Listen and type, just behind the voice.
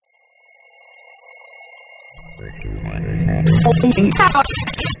Good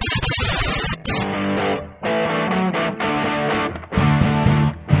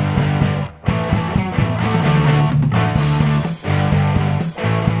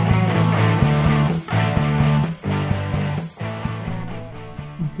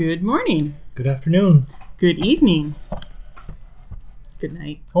morning. Good afternoon. Good evening. Good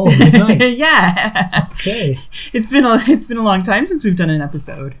night. Oh, good night. Yeah. Okay. It's been a long time since we've done an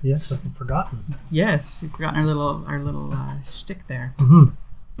episode. Yes, I've forgotten. Yes, we've forgotten our little shtick there. Mm-hmm.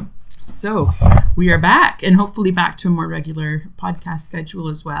 So we are back, and hopefully back to a more regular podcast schedule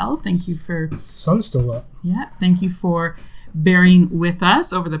as well. Thank you for Sun's still up. Yeah, thank you for bearing with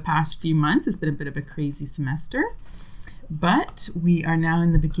us over the past few months. It's been a bit of a crazy semester, but we are now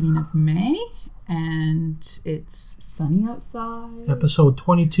in the beginning of May. And it's sunny outside. Episode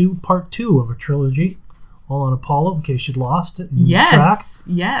 22, part 2 of a trilogy, all on Apollo, in case you'd lost it. Yes.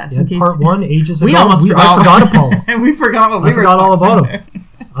 In part 1, ages ago. I forgot Apollo. And we forgot what we were I forgot all about him.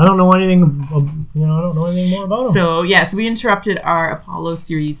 I don't know anything. I don't know anything more about him. So yes, we interrupted our Apollo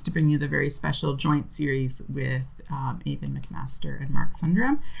series to bring you the very special joint series with Avon McMaster and Mark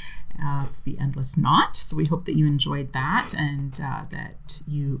Sundram. The Endless Knot. So we hope that you enjoyed that and that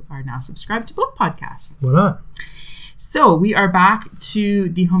you are now subscribed to both podcasts. Why not? So we are back to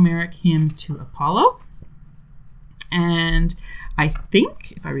the Homeric hymn to Apollo. And I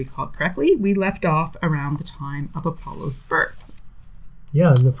think, if I recall correctly, we left off around the time of Apollo's birth.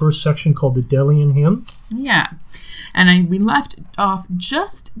 Yeah, in the first section called the Delian hymn. Yeah. And we left off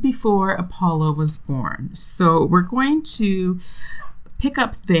just before Apollo was born. So we're going to pick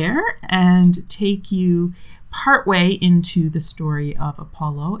up there and take you partway into the story of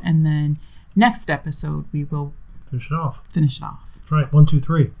Apollo, and then next episode we will finish it off. That's right. 1, 2,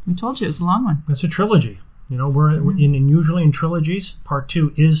 3. We told you it was a long one. It's a trilogy. You know, we're in usually in trilogies, part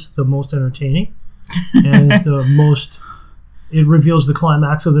 2 is the most entertaining and the most. It reveals the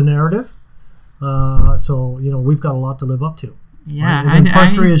climax of the narrative. So we've got a lot to live up to. Yeah, right? And then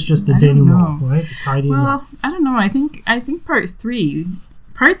part 3 is just the denouement, right? The tidying up. Well, I don't know. I think part 3 is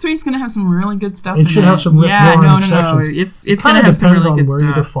going to have some really good stuff. It should have some sections. It's going to have some really good stuff. It kind of depends on where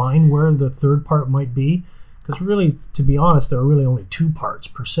you define where the third part might be, because really, to be honest, there are really only 2 parts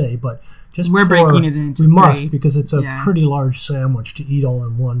per se. But we're breaking it into 3. We must, because it's a pretty large sandwich to eat all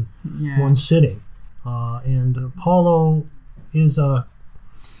in one sitting. And Apollo is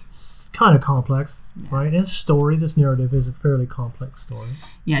kind of complex, right? This narrative is a fairly complex story.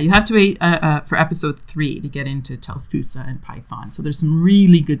 Yeah, you have to wait for episode 3 to get into Telphusa and Python. So there's some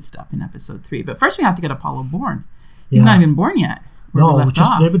really good stuff in episode 3. But first we have to get Apollo born. He's not even born yet.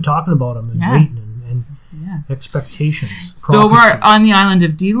 They've been talking about him and waiting and expectations. So we're on the island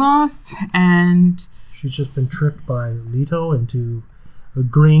of Delos, and she's just been tricked by Leto into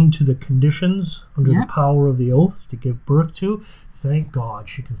agreeing to the conditions under the power of the oath to give birth to. Thank God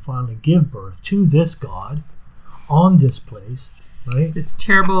she can finally give birth to this god on this place, right? This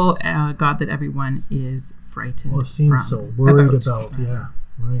terrible god that everyone is frightened Well, it seems so. Worried about. Yeah,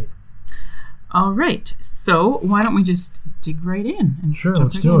 right. All right. So why don't we just dig right in? And sure,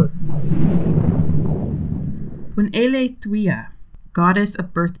 let's do it. When Eleithuia, goddess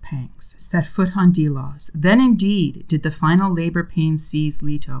of birth pangs, set foot on Delos, then indeed did the final labor pain seize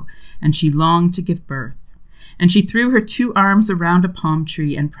Leto, and she longed to give birth. And she threw her 2 arms around a palm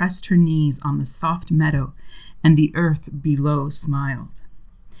tree and pressed her knees on the soft meadow, and the earth below smiled.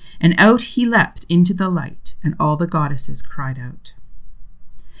 And out he leapt into the light, and all the goddesses cried out.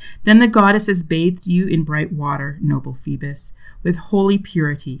 Then the goddesses bathed you in bright water, noble Phoebus, with holy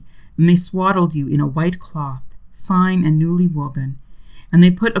purity, and they swaddled you in a white cloth, fine and newly woven, and they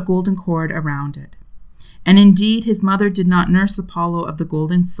put a golden cord around it. And indeed his mother did not nurse Apollo of the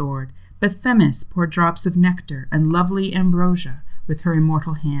golden sword, but Themis poured drops of nectar and lovely ambrosia with her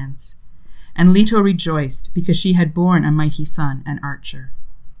immortal hands. And Leto rejoiced, because she had borne a mighty son, an archer.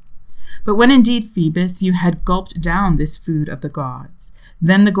 But when indeed, Phoebus, you had gulped down this food of the gods,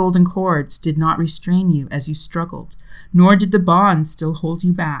 then the golden cords did not restrain you as you struggled, nor did the bonds still hold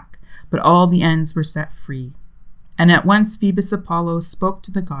you back, but all the ends were set free. And at once Phoebus Apollo spoke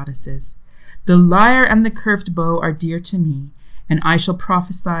to the goddesses, "The lyre and the curved bow are dear to me, and I shall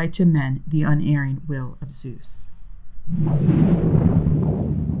prophesy to men the unerring will of Zeus."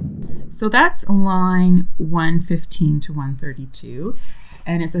 So that's line 115 to 132,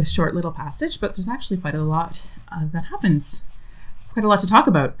 and it's a short little passage, but there's actually quite a lot that happens, quite a lot to talk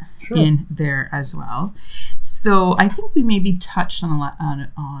about in there as well. So I think we maybe touched on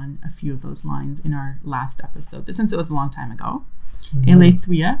a few of those lines in our last episode, but since it was a long time ago,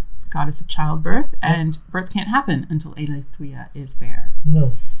 Eleithuia, goddess of childbirth, and birth can't happen until Eleithuia is there.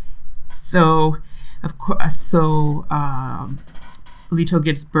 No. So Of course, so Leto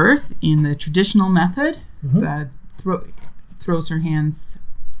gives birth in the traditional method. Throws her hands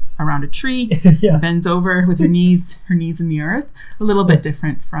around a tree, bends over with her knees in the earth. A little bit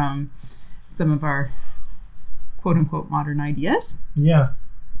different from some of our quote unquote modern ideas. Yeah.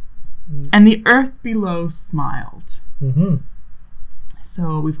 And the earth below smiled. Mm-hmm.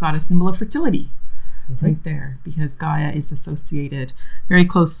 So we've got a symbol of fertility right there, because Gaia is associated very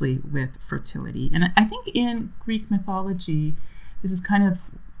closely with fertility. And I think in Greek mythology, this is kind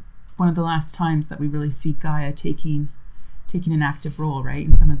of one of the last times that we really see Gaia taking an active role, right?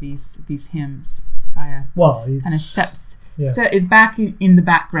 In some of these hymns, Gaia kind of is back in the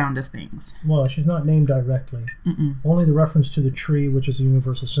background of things. Well, she's not named directly. Only the reference to the tree, which is a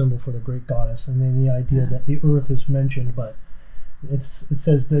universal symbol for the great goddess, and then the idea that the earth is mentioned, but it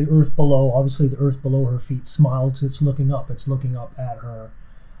says the earth below. Obviously, the earth below her feet smiles. It's looking up. It's looking up at her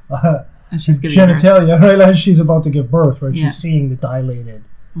and she's giving genitalia, right? As she's about to give birth, right? She's seeing the dilated,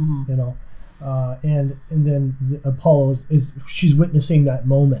 and then Apollo she's witnessing that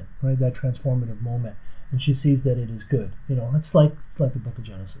moment, right? That transformative moment, and she sees that it is good. It's like the Book of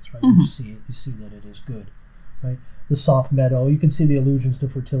Genesis, right? You see that it is good, right? The soft meadow. You can see the allusions to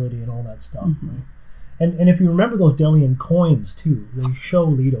fertility and all that stuff, right? And if you remember those Delian coins too, they show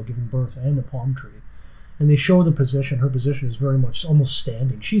Leto giving birth and the palm tree, and they show the position. Her position is very much almost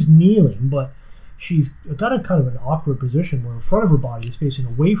standing. She's kneeling, but she's got a kind of an awkward position where in front of her body is facing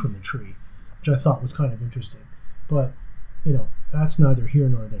away from the tree, which I thought was kind of interesting. But that's neither here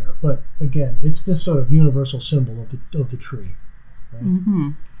nor there. But again, it's this sort of universal symbol of the tree,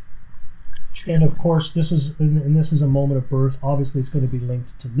 right? And of course, this is a moment of birth. Obviously, it's going to be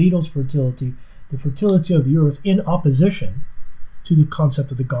linked to Leto's fertility, the fertility of the earth, in opposition to the concept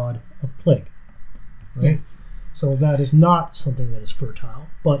of the god of plague. Right? Yes. So that is not something that is fertile,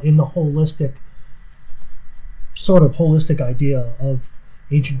 but in the holistic idea of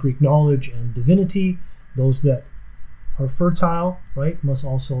ancient Greek knowledge and divinity, those that are fertile, right, must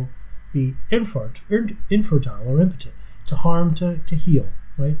also be infertile or impotent, to harm, to heal,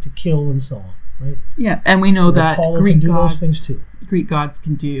 right, to kill, and so on, right? Yeah, and we know that Greek gods, those things too. Greek gods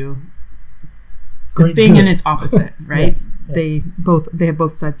can do the thing and its opposite, right? They have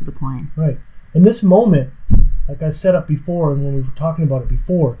both sides of the coin. Right. And this moment, like I set up before, and when we were talking about it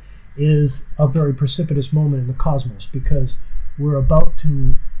before, is a very precipitous moment in the cosmos, because we're about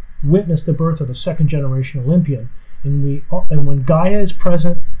to witness the birth of a second-generation Olympian, and when Gaia is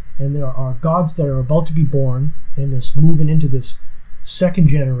present, and there are gods that are about to be born, and is moving into this second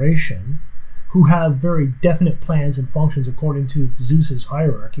generation, who have very definite plans and functions according to Zeus's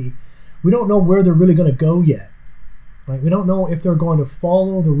hierarchy. We don't know where they're really going to go yet. Right? We don't know if they're going to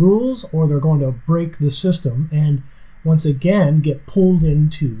follow the rules or they're going to break the system and once again get pulled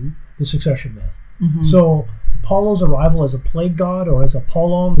into the succession myth. So Apollo's arrival as a plague god or as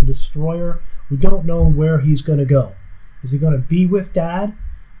Apollon, the destroyer, we don't know where he's going to go. Is he going to be with Dad,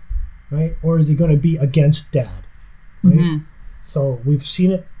 right? Or is he going to be against Dad? Right? So we've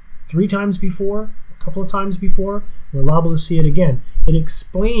seen it 3 times before, a couple of times before. We're liable to see it again. It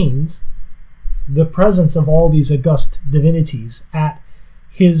explains the presence of all these august divinities at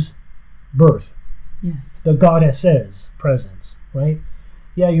his birth. Yes. The goddess's presence, right?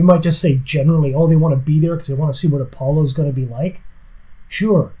 Yeah, you might just say generally, they want to be there because they want to see what Apollo's going to be like.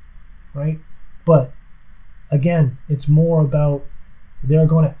 Sure, right? But again, it's more about they're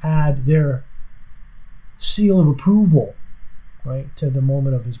going to add their seal of approval, right, to the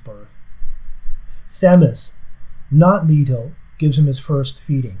moment of his birth. Themis, not Leto, gives him his first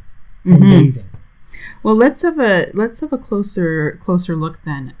feeding and bathing. Well, let's have a closer look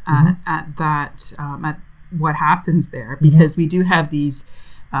then at that at what happens there, because we do have these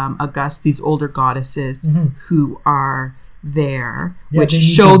these older goddesses who are there, which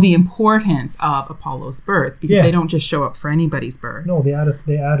show the importance of Apollo's birth, because they don't just show up for anybody's birth. No, they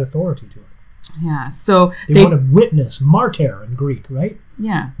add authority to it. Yeah, so they want to witness, martyr in Greek, right?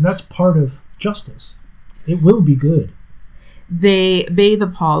 Yeah, and that's part of justice. It will be good. They bathe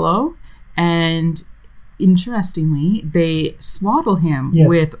Apollo, and interestingly, they swaddle him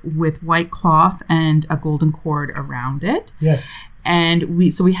with white cloth and a golden cord around it. Yeah. And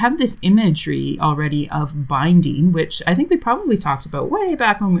we have this imagery already of binding, which I think we probably talked about way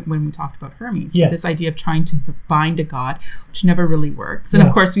back when we talked about Hermes. Yeah. This idea of trying to bind a god, which never really works. And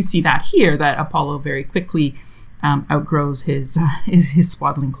of course, we see that here, that Apollo very quickly outgrows his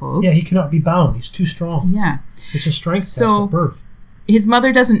swaddling clothes. Yeah, he cannot be bound. He's too strong. Yeah. It's a strength test at birth. His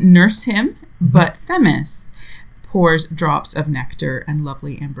mother doesn't nurse him, but Themis pours drops of nectar and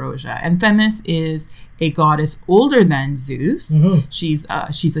lovely ambrosia. And Themis is a goddess older than Zeus. Mm-hmm.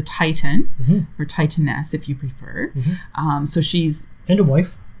 She's a Titan, Mm-hmm. or Titaness, if you prefer. Mm-hmm. So she's And a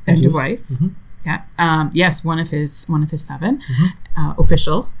wife. and a wife. Mm-hmm. Yeah. Yes, one of his 7 Mm-hmm.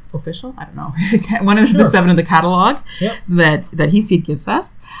 official. I don't know. One of the 7 of the catalog Yep. that Hesiod gives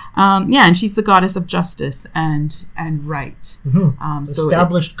us. And she's the goddess of justice and right. Mm-hmm. So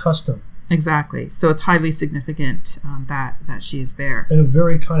Established custom. exactly. So it's highly significant that she is there. And a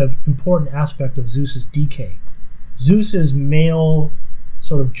very kind of important aspect of Zeus's decay. Zeus's male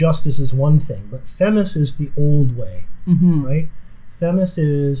sort of justice is one thing, but Themis is the old way, right? Themis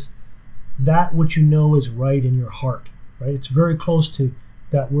is that which you know is right in your heart, right? It's very close to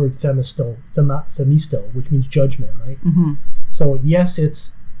that word themisto, which means judgment, right? So yes,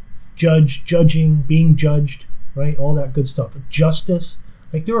 it's judging, being judged, right? All that good stuff. Justice,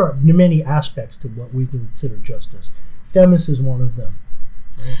 like there are many aspects to what we consider justice. Themis is one of them.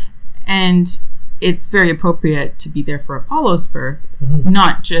 Right? And it's very appropriate to be there for Apollo's birth,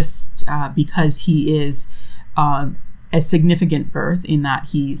 not just because he is a significant birth in that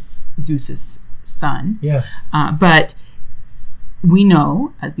he's Zeus's son, but we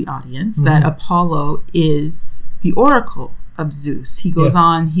know, as the audience, that Apollo is the oracle of Zeus. He goes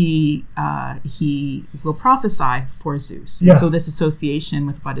on, he will prophesy for Zeus. And so this association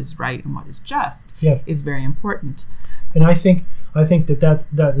with what is right and what is just is very important. And I think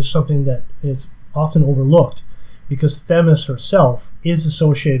that is something that is often overlooked, because Themis herself is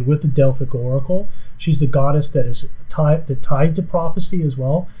associated with the Delphic oracle. She's the goddess that is tied to prophecy as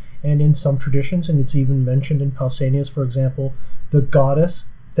well. And in some traditions, and it's even mentioned in Pausanias, for example, the goddess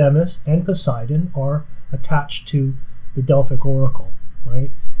Themis and Poseidon are attached to the Delphic oracle,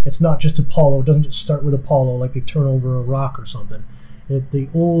 right? It's not just Apollo. It doesn't just start with Apollo like they turn over a rock or something. The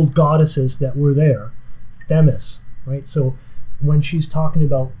old goddesses that were there, Themis, right? So when she's talking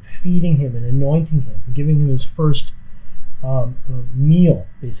about feeding him and anointing him, and giving him his first meal,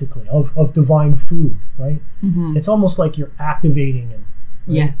 basically, of divine food, right? It's almost like you're activating him.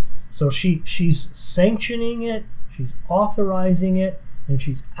 Right? Yes. So she's sanctioning it, she's authorizing it, and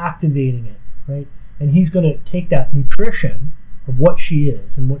she's activating it, right? And he's going to take that nutrition of what she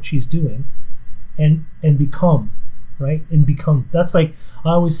is and what she's doing and become, right? And become. That's like,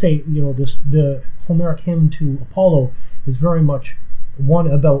 I always say, the Homeric hymn to Apollo is very much one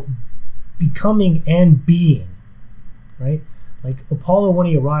about becoming and being, right? Like Apollo, when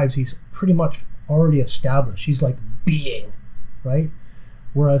he arrives, he's pretty much already established. He's like being, right?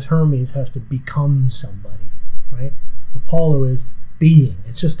 Whereas Hermes has to become somebody, right? Apollo is being.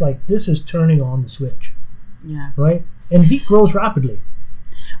 It's just like, this is turning on the switch. Yeah. Right? And he grows rapidly.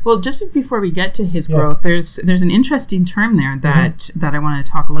 Well, just before we get to his growth, there's an interesting term there that I want to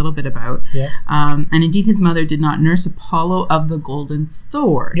talk a little bit about. Yeah. And indeed, his mother did not nurse Apollo of the golden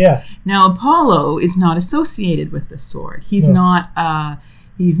sword. Yeah. Now, Apollo is not associated with the sword. He's not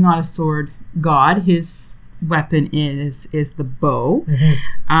a sword god. His weapon is the bow.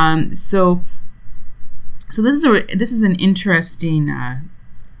 So this is an interesting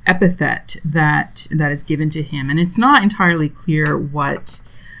epithet that is given to him, and it's not entirely clear what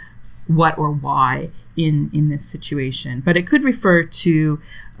or why in this situation, but it could refer to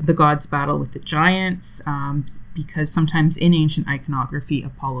the gods' battle with the giants, because sometimes in ancient iconography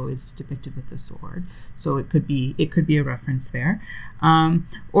Apollo is depicted with the sword, so it could be a reference there,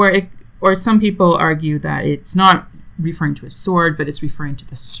 or some people argue that it's not referring to a sword, but it's referring to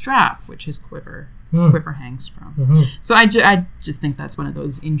the strap which his quiver hangs from. So I just think that's one of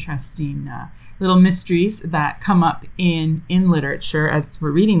those interesting little mysteries that come up in literature as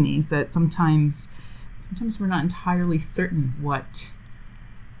we're reading these, that sometimes we're not entirely certain what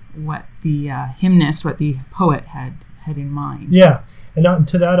the hymnist, what the poet had in mind. Yeah, and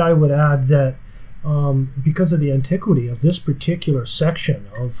to that I would add that because of the antiquity of this particular section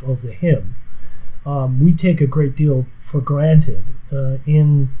of the hymn, we take a great deal for granted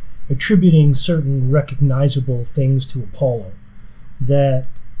in attributing certain recognizable things to Apollo that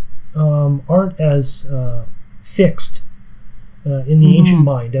aren't as fixed in the ancient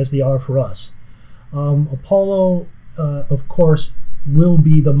mind as they are for us. Apollo, of course, will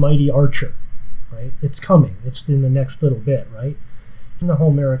be the mighty archer, right? It's coming. It's in the next little bit, right? In the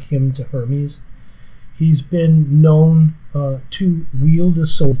Homeric hymn to Hermes, he's been known to wield a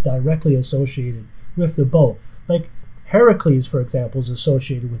sword directly associated with the bow. Like Heracles, for example, is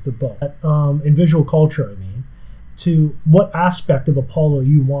associated with the bow. In visual culture, I mean, to what aspect of Apollo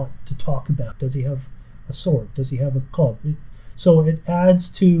you want to talk about. Does he have a sword? Does he have a club? So it adds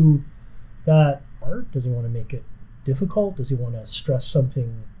to that art. Does he want to make it difficult? Does he want to stress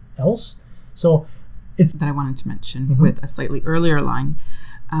something else? So that I wanted to mention with a slightly earlier line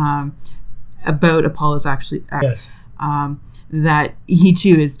about Apollo's actually that he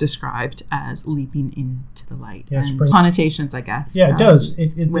too is described as leaping into the light. And connotations, I guess. Yeah, it does.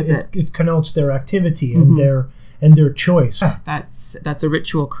 It connotes their activity and their choice. That's a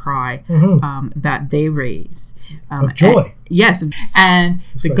ritual cry that they raise of joy. Yes, and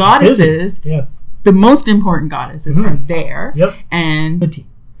it's the goddesses. The most important goddesses are there. And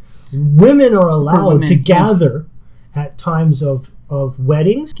women are allowed to gather at times of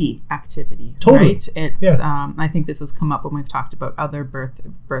weddings. Key activity. Totally. Right? It's I think this has come up when we've talked about other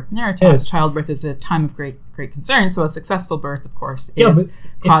birth narratives. Yes. Childbirth is a time of great concern. So a successful birth, of course, is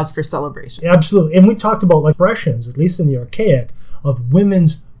cause for celebration. Absolutely. And we talked about expressions, at least in the archaic, of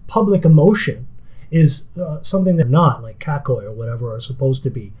women's public emotion is something they're not, like kakoi or whatever, are supposed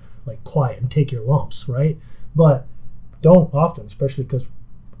to be like quiet and take your lumps, right? But don't often, especially because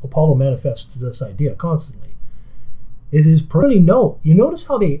Apollo manifests this idea constantly. It is pretty you notice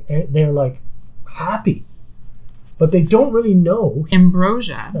how they're like happy, but they don't really know.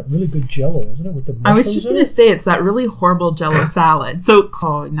 Ambrosia. It's that really good Jello, isn't it? With the I was just going to say it's that really horrible Jello salad. So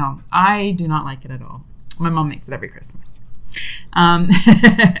no, I do not like it at all. My mom makes it every Christmas.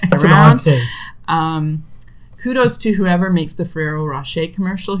 That's an odd thing. Kudos to whoever makes the Ferrero Rocher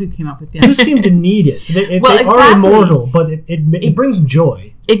commercial who came up with the idea. You seem to need it. They are immortal, but it brings them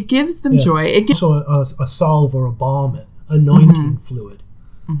joy. It gives them joy. It gives also a salve or a balm, anointing fluid.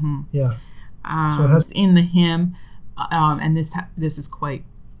 Yeah. So it has in the hymn, and this is quite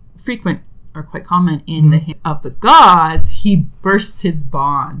frequent or quite common in the hymn of the gods. He bursts his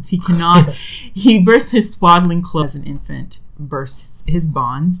bonds. He cannot. He bursts his swaddling clothes as an infant. Bursts his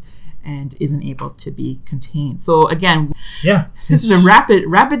bonds. And isn't able to be contained. So again, this is a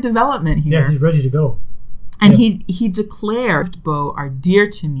rapid development here. Yeah, he's ready to go. And he declared, "Bow are dear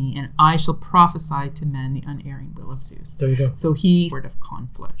to me, and I shall prophesy to men the unerring will of Zeus." There you go. So he's sort of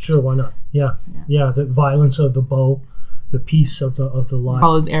conflict. Sure, why not? Yeah. The violence of the bow, the peace of the line.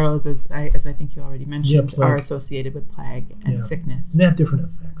 Apollo's arrows, as I think you already mentioned, are associated with plague and sickness. They have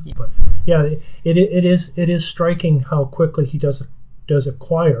different effects, but it is striking how quickly he does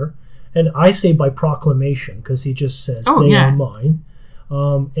acquire. And I say by proclamation, because he just says, they are mine.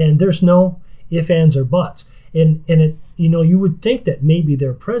 And there's no ifs, ands, or buts. And it, you would think that maybe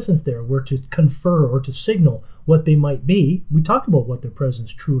their presence there were to confer or to signal what they might be. We talk about what their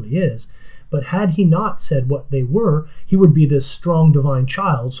presence truly is. But had he not said what they were, he would be this strong divine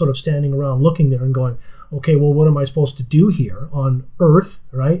child sort of standing around looking there and going, okay, well, what am I supposed to do here on earth,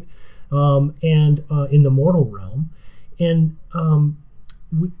 right? And in the mortal realm. And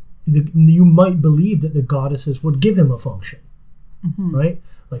you might believe that the goddesses would give him a function, right?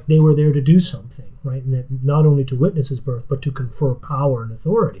 Like they were there to do something, right? And that not only to witness his birth, but to confer power and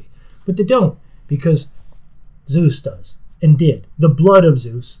authority. But they don't, because Zeus does and did. The blood of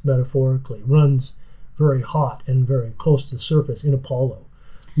Zeus, metaphorically, runs very hot and very close to the surface in Apollo.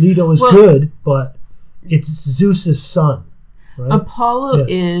 Leto is good, but it's Zeus's son. Right? Apollo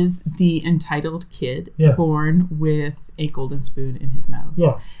is the entitled kid born with a golden spoon in his mouth.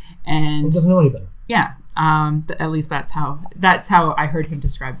 Yeah. And he doesn't know any better. Yeah. At least that's how I heard him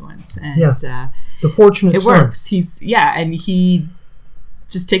described once. And the fortunate son. It works. And he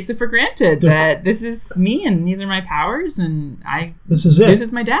just takes it for granted that this is me and these are my powers and Zeus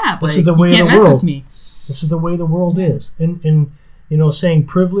is my dad. This is the way of the world. With me. This is the way the world is. And saying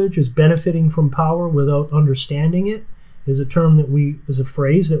privilege is benefiting from power without understanding it is a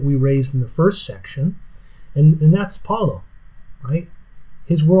phrase that we raised in the first section. And that's Apollo, right?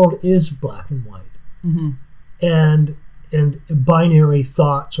 His world is black and white. And binary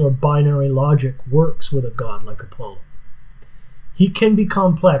thoughts or binary logic works with a god like Apollo. He can be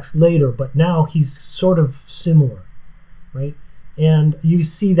complex later, but now he's sort of similar, right? And you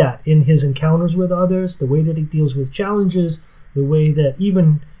see that in his encounters with others, the way that he deals with challenges, the way that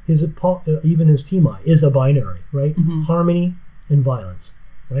even his Timai is a binary, right? Harmony and violence,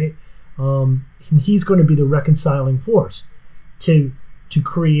 right? And he's going to be the reconciling force to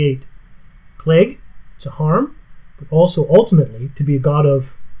create plague, to harm, but also ultimately to be a god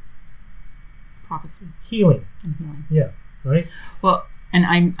of prophecy, healing. Yeah, right. Well, and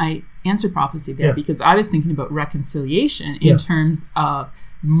I answered prophecy there because I was thinking about reconciliation in terms of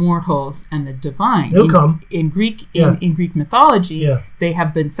mortals and the divine. It'll come in Greek in Greek mythology. They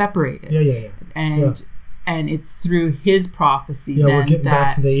have been separated. And it's through his prophecy. Yeah, we're getting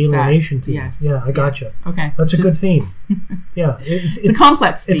back to the alienation theme. Yes. Yeah, I gotcha. Yes. Okay. That's a good theme. Yeah. It's a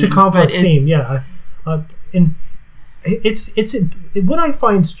complex theme. It's a complex theme, yeah. And what I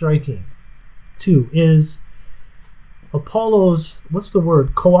find striking, too, is Apollo's, what's the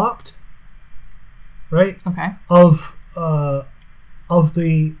word, co-opt? right? Okay. Of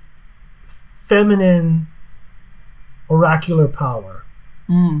the feminine oracular power.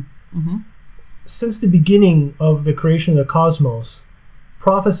 Mm-hmm. Since the beginning of the creation of the cosmos,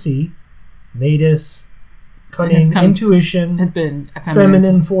 prophecy, Matus, cunning, intuition, has been a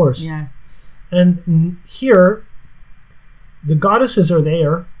feminine force. Yeah. And here, the goddesses are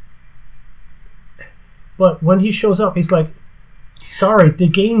there, but when he shows up, he's like, sorry, the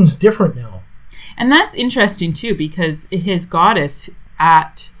game's different now. And that's interesting, too, because his goddess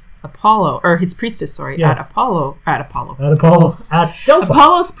at Apollo, or his priestess, sorry, at Delphi.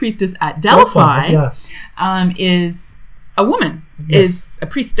 Apollo's priestess at Delphi yeah. Is a woman, is a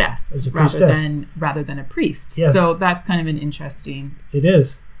priestess, rather than a priest. Yes. So that's kind of an interesting... It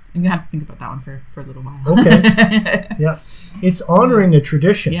is. I'm going to have to think about that one for a little while. Okay. Yeah. It's honoring a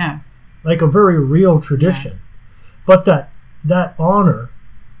tradition. Yeah. Like a very real tradition. Yeah. But that honor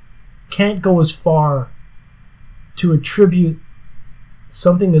can't go as far to attribute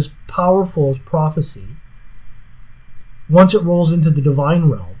something as powerful as prophecy, once it rolls into the divine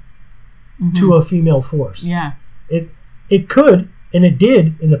realm, to a female force. Yeah. It could, and it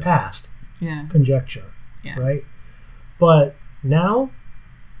did in the past. Yeah. Conjecture. Yeah. Right? But now,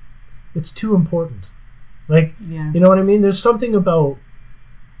 it's too important. Like, you know what I mean? There's something about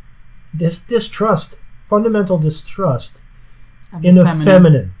this distrust, fundamental distrust in a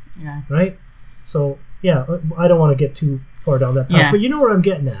feminine. Yeah. Right? So, yeah, I don't want to get too far down that path, but you know where I'm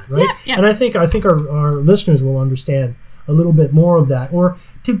getting at, right? Yeah. And I think our listeners will understand a little bit more of that, or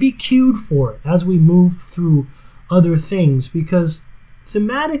to be cued for it as we move through other things, because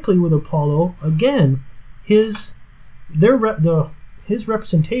thematically with Apollo, again, his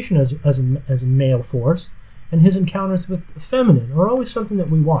representation as a male force and his encounters with feminine are always something that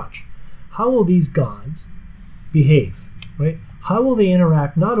we watch. How will these gods behave, right? How will they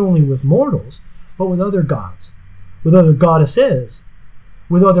interact not only with mortals, but with other gods, with other goddesses,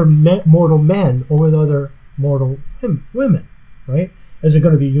 with other mortal men, or with other mortal women, right? Is it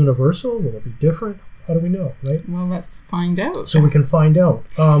going to be universal? Will it be different? How do we know, right? Well, let's find out. So we can find out.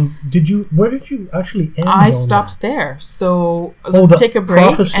 Where did you actually end? I stopped there. So let's take a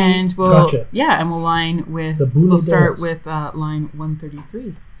break, and we'll we'll start with line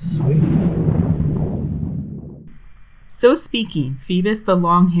 133. Sweet. So speaking, Phoebus, the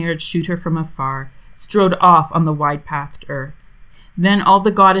long-haired shooter from afar, strode off on the wide-pathed earth. Then all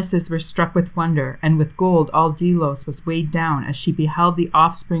the goddesses were struck with wonder, and with gold all Delos was weighed down as she beheld the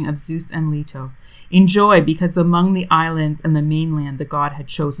offspring of Zeus and Leto, in joy because among the islands and the mainland the god had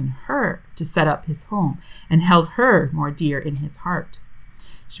chosen her to set up his home, and held her more dear in his heart.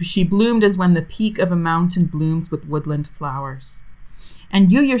 She bloomed as when the peak of a mountain blooms with woodland flowers. And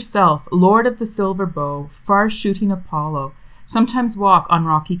you yourself, lord of the silver bow, far-shooting Apollo, sometimes walk on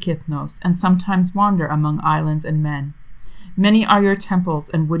rocky Kithnos, and sometimes wander among islands and men. Many are your temples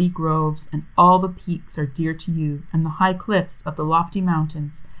and woody groves, and all the peaks are dear to you, and the high cliffs of the lofty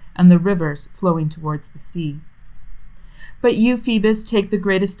mountains, and the rivers flowing towards the sea. But you, Phoebus, take the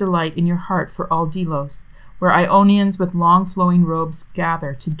greatest delight in your heart for all Delos, where Ionians with long flowing robes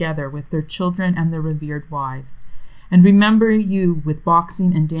gather together with their children and their revered wives, and remember you with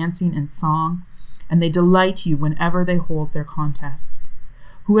boxing and dancing and song, and they delight you whenever they hold their contest.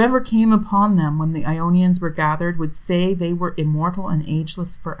 Whoever came upon them when the Ionians were gathered would say they were immortal and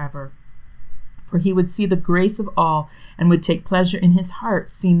ageless forever. For he would see the grace of all, and would take pleasure in his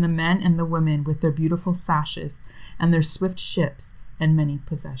heart, seeing the men and the women with their beautiful sashes, and their swift ships, and many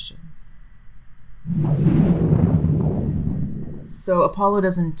possessions. So Apollo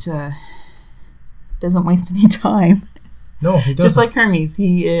doesn't waste any time. No, he doesn't. Just like Hermes,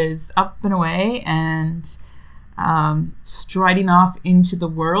 he is up and away and striding off into the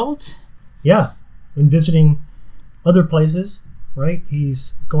world. Yeah, and visiting other places, right?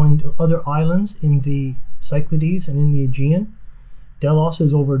 He's going to other islands in the Cyclades and in the Aegean. Delos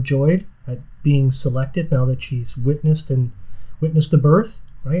is overjoyed at being selected now that she's witnessed the birth,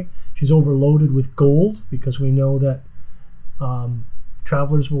 right? She's overloaded with gold because we know that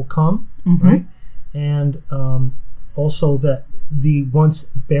travelers will come, right? And also that the once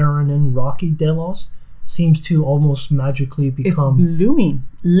barren and rocky Delos seems to almost magically become... It's blooming.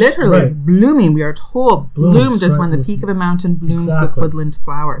 Literally blooming. We are told bloomed as when the peak of a mountain blooms with woodland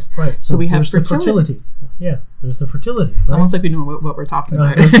flowers. Right. So we have fertility. Yeah, there's the fertility. It's almost like we know what we're talking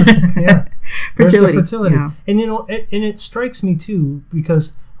about. Yeah. Fertility. There's the fertility. Yeah. And it strikes me too,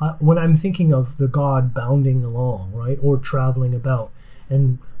 because when I'm thinking of the god bounding along, right, or traveling about,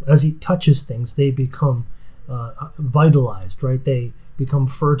 and as he touches things, they become vitalized, right? They become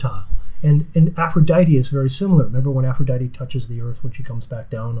fertile. And Aphrodite is very similar. Remember when Aphrodite touches the earth when she comes back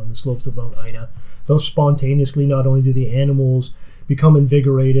down on the slopes of Mount Ida? Those spontaneously, not only do the animals become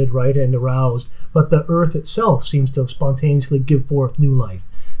invigorated, right, and aroused, but the earth itself seems to spontaneously give forth new life.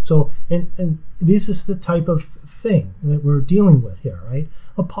 So, and this is the type of thing that we're dealing with here, right?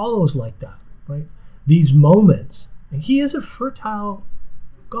 Apollo is like that, right? These moments, he is a fertile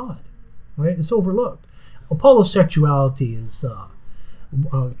god, right? It's overlooked. Apollo's sexuality is a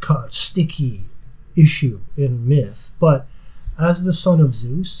sticky issue in myth, but as the son of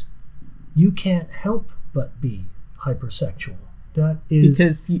Zeus, you can't help but be hypersexual. That is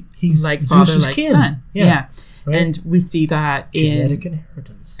because he's like father, Zeus's like kin. son. Yeah. Right? And we see that genetic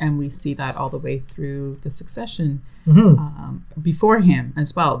inheritance, and we see that all the way through the succession before him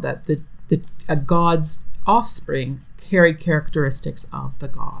as well. That a god's offspring carry characteristics of the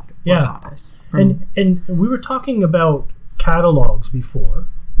god or goddess. And we were talking about catalogs before.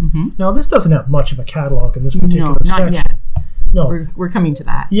 Now this doesn't have much of a catalog in this particular section. Not yet. No, we're coming to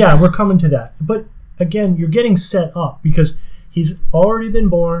that. Yeah, we're coming to that. But again, you're getting set up because he's already been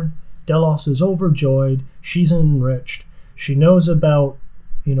born. Delos is overjoyed. She's enriched. She knows about,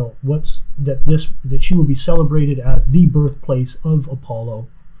 that she will be celebrated as the birthplace of Apollo,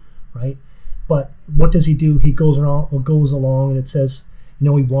 right? But what does he do? He goes along, and it says, he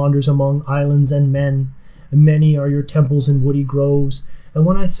wanders among islands and men, and many are your temples and woody groves. And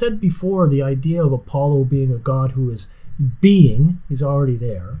when I said before, the idea of Apollo being a god who is he's already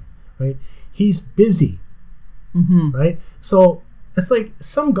there, right? He's busy, right? So it's like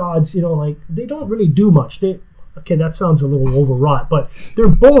some gods, they don't really do much. Okay, that sounds a little overwrought, but they're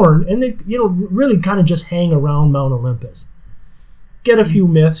born and they, really kind of just hang around Mount Olympus. Get a few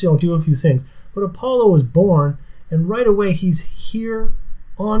myths, do a few things. But Apollo was born, and right away he's here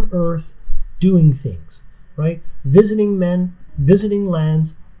on Earth doing things, right? Visiting men, visiting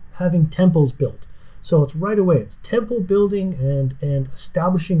lands, having temples built. So it's right away. It's temple building and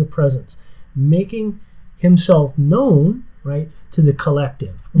establishing a presence, making himself known, right, to the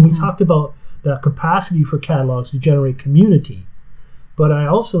collective. And we talked about the capacity for catalogs to generate community. But I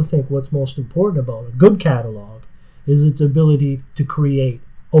also think what's most important about a good catalog is its ability to create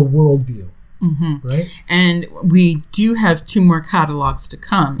a worldview. Right? And we do have 2 more catalogs to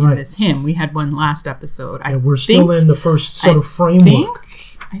come in this hymn. We had one last episode. We're still in the first sort of framework.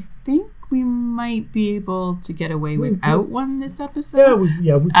 I think we might be able to get away without one this episode.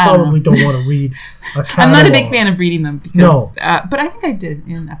 We probably don't want to read a catalog. I'm not a big fan of reading them because, but I think I did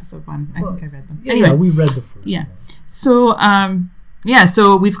in episode 1. I think I read them. Anyway, we read the first one. So,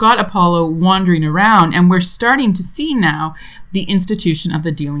 so we've got Apollo wandering around, and we're starting to see now the institution of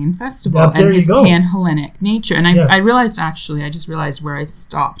the Delian festival and his pan-Hellenic nature. And I realized, actually, I just realized where I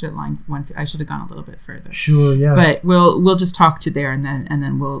stopped at line 1. I should have gone a little bit further. Sure, yeah. But we'll just talk to there, and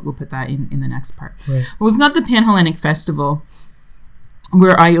then we'll put that in the next part. Right. We've got the pan-Hellenic festival.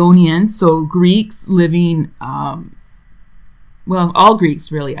 We're Ionians, so Greeks living. All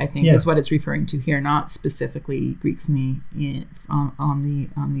Greeks, really, I think, is what it's referring to here, not specifically Greeks on the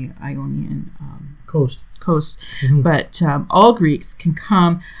Ionian coast. But all Greeks can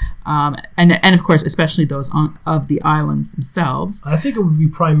come, and of course, especially those of the islands themselves. I think it would be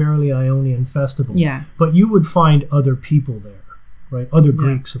primarily Ionian festival. Yeah, but you would find other people there, right? Other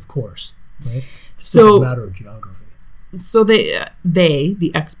Greeks, of course, right? It's just a matter of geography. So the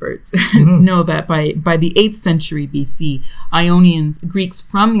experts, know that by the 8th century BC, Greeks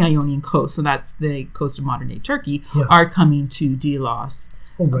from the Ionian coast, so that's the coast of modern-day Turkey, are coming to Delos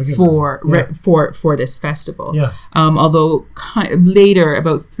for this festival. Yeah. Although later,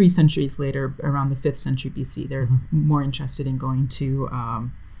 about 3 centuries later, around the 5th century BC, they're more interested in going to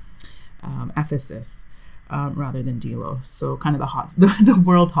Ephesus. Rather than Delos, so kind of the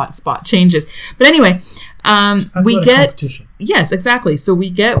world hotspot changes. But anyway, we get yes, exactly. So we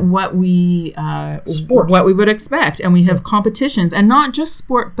get what we would expect, and we have competitions, and not just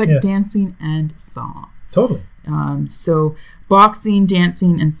sport, but dancing and song. Totally. So boxing,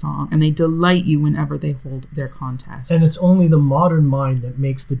 dancing, and song, and they delight you whenever they hold their contest. And it's only the modern mind that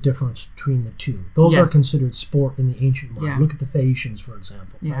makes the difference between the two. Those are considered sport in the ancient mind. Look at the Phaeacians, for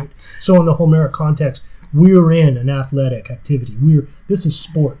example. Right? So in the Homeric context, we're in an athletic activity. This is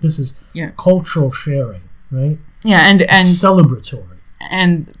sport. This is cultural sharing, right? Yeah, and celebratory.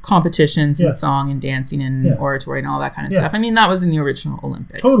 And competitions and song and dancing and oratory and all that kind of stuff. I mean, that was in the original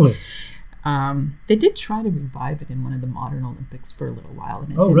Olympics. Totally. They did try to revive it in one of the modern Olympics for a little while,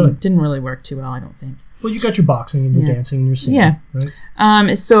 and it didn't really work too well, I don't think. Well, you got your boxing and your dancing and your singing,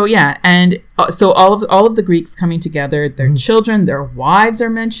 right? So all of the Greeks coming together, their children, their wives are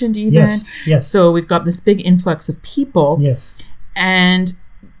mentioned even. Yes. So we've got this big influx of people. Yes. And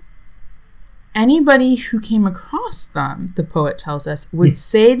anybody who came across them, the poet tells us, would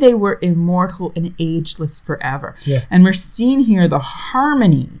say they were immortal and ageless forever. Yeah. And we're seeing here the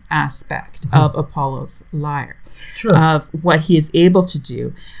harmony aspect of Apollo's lyre, of what he is able to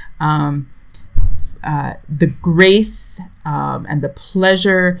do. The grace and the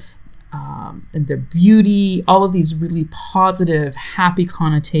pleasure and the beauty, all of these really positive, happy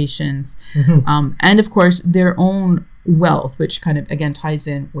connotations. And of course, their own wealth, which kind of, again, ties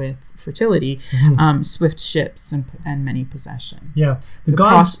in with fertility, swift ships and many possessions. Yeah. The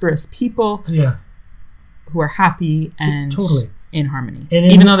prosperous people who are happy and in harmony.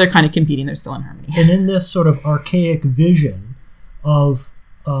 And even though they're kind of competing, they're still in harmony. And in this sort of archaic vision of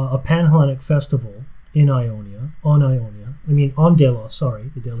a Panhellenic festival on Delos,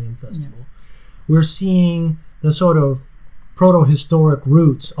 the Delian festival, we're seeing the sort of proto-historic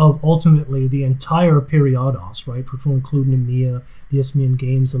roots of ultimately the entire periodos, right, which will include Nemea, the Isthmian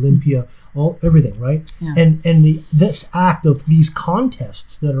Games, Olympia, everything, right? Yeah. And this act of these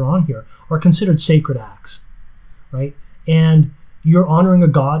contests that are on here are considered sacred acts, right? And you're honoring a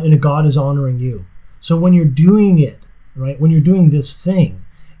god, and a god is honoring you. So when you're doing it, right, when you're doing this thing,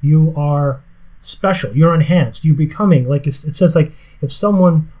 you are special, you're enhanced, you're becoming, like it says, like if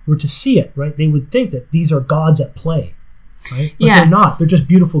someone were to see it, right, they would think that these are gods at play, right? But they're not, they're just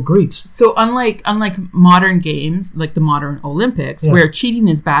beautiful Greeks. So unlike modern games, like the modern Olympics, where cheating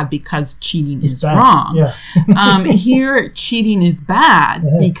is bad because cheating is wrong, here cheating is bad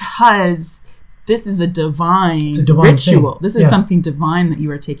because this is a divine ritual. This is something divine that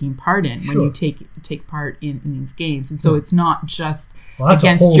you are taking part in when you take part in these games. And so it's not just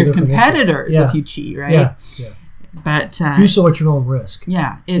against your competitors if you cheat, right? Yeah. But do so at your own risk.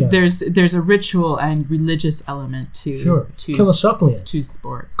 There's a ritual and religious element to kill a suppliant to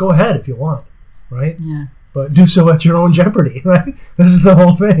sport. Go ahead if you want, right? Yeah. But do so at your own jeopardy, right? This is the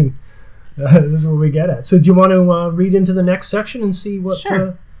whole thing. This is what we get at. So do you want to read into the next section and see what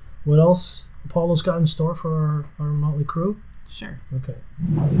else Apollo's got in store for our motley crew? Sure. Okay.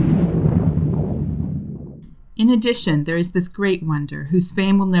 In addition, there is this great wonder, whose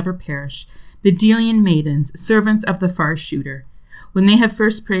fame will never perish, the Delian maidens, servants of the far shooter. When they have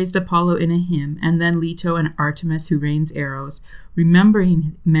first praised Apollo in a hymn, and then Leto and Artemis who rains arrows,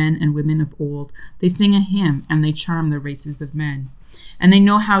 remembering men and women of old, they sing a hymn, and they charm the races of men. And they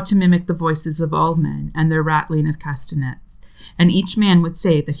know how to mimic the voices of all men, and their rattling of castanets. And each man would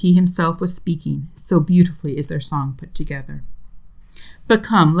say that he himself was speaking, so beautifully is their song put together. But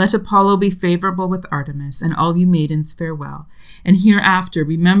come, let Apollo be favorable with Artemis, and all you maidens farewell. And hereafter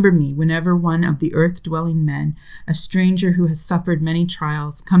remember me whenever one of the earth-dwelling men, a stranger who has suffered many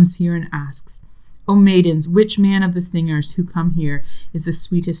trials, comes here and asks, O maidens, which man of the singers who come here is the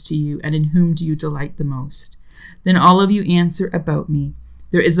sweetest to you, and in whom do you delight the most? Then all of you answer about me.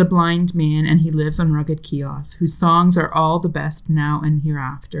 There is a blind man, and he lives on rugged Chios, whose songs are all the best now and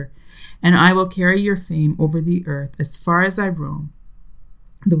hereafter. And I will carry your fame over the earth as far as I roam,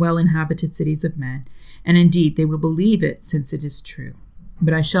 the well-inhabited cities of men, and indeed they will believe it, since it is true.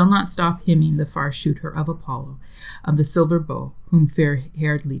 But I shall not stop hymning the far shooter of Apollo, of the silver bow, whom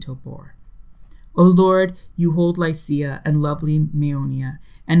fair-haired Leto bore. O Lord, you hold Lycia and lovely Maeonia,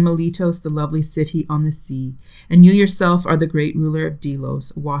 and Miletos, the lovely city on the sea, and you yourself are the great ruler of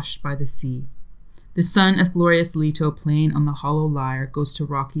Delos, washed by the sea. The son of glorious Leto, playing on the hollow lyre, goes to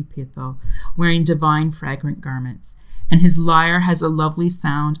rocky Pytho, wearing divine fragrant garments, and his lyre has a lovely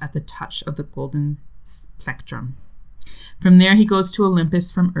sound at the touch of the golden plectrum. From there he goes to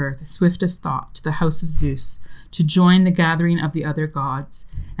Olympus from earth, swift as thought, to the house of Zeus, to join the gathering of the other gods,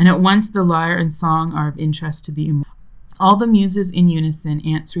 and at once the lyre and song are of interest to the immortal. All the muses in unison,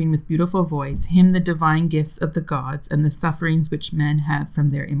 answering with beautiful voice, hymn the divine gifts of the gods and the sufferings which men have from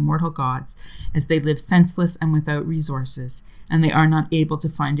their immortal gods, as they live senseless and without resources, and they are not able to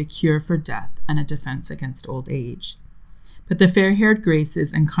find a cure for death and a defense against old age. But the fair-haired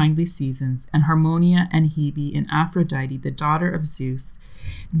Graces and kindly Seasons, and Harmonia and Hebe and Aphrodite, the daughter of Zeus,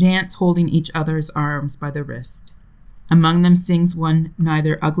 dance holding each other's arms by the wrist. Among them sings one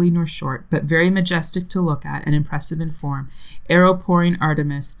neither ugly nor short, but very majestic to look at and impressive in form, arrow-pouring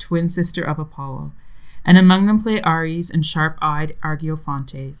Artemis, twin sister of Apollo. And among them play Ares and sharp-eyed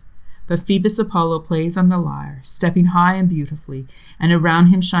Argiophontes. But Phoebus Apollo plays on the lyre, stepping high and beautifully, and around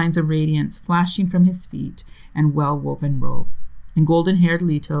him shines a radiance flashing from his feet and well-woven robe. And golden-haired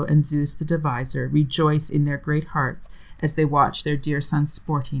Leto and Zeus the deviser rejoice in their great hearts as they watch their dear son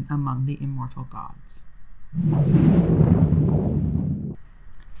sporting among the immortal gods.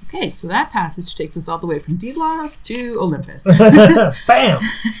 Okay, so that passage takes us all the way from Delos to Olympus. Bam!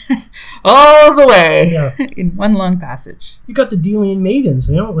 All the way in one long passage. You got the Delian maidens,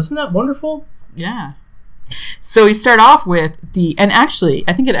 wasn't that wonderful? Yeah. So we start off with and actually,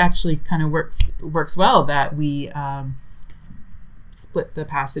 I think it actually kind of works well that we split the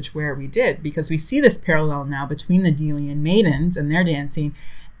passage where we did, because we see this parallel now between the Delian maidens and their dancing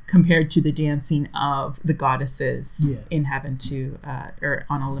compared to the dancing of the goddesses in heaven or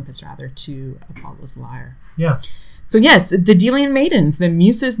on Olympus rather, to Apollo's lyre. Yeah. So yes, the Delian maidens, the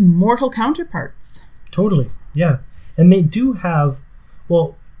Muses' mortal counterparts. Totally. Yeah. And they do have,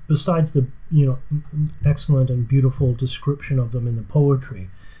 well, besides the excellent and beautiful description of them in the poetry,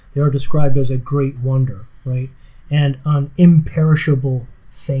 they are described as a great wonder, right? And an imperishable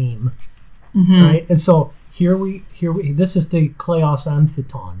fame, right? And so here we this is the kleos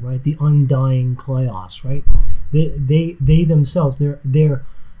amphiton, right? The undying kleos, right? They themselves,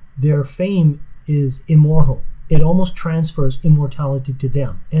 their fame is immortal. It almost transfers immortality to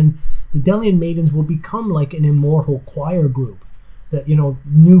them, and the Delian maidens will become like an immortal choir group that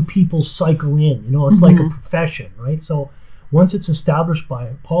new people cycle in. It's like a profession, right? So once it's established by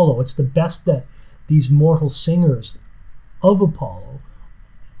Apollo, it's the best that these mortal singers of Apollo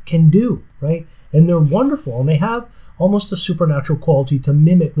can do, right? And they're wonderful, and they have almost a supernatural quality to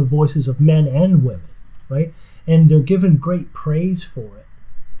mimic the voices of men and women, right? And they're given great praise for it,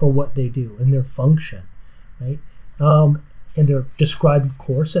 for what they do and their function, right? And they're described, of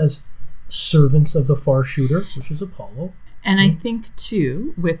course, as servants of the far shooter, which is Apollo. And I think,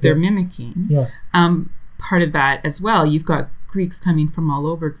 too, with their mimicking, part of that as well, you've got Greeks coming from all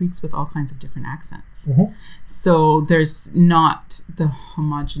over, Greeks with all kinds of different accents. So there's not the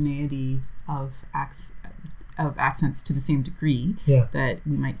homogeneity of accents to the same degree that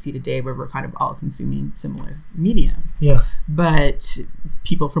we might see today, where we're kind of all consuming similar medium. But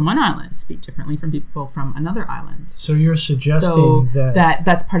people from one island speak differently from people from another island. So you're suggesting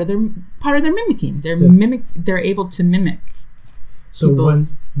that's part of their mimicking. They're able to mimic. So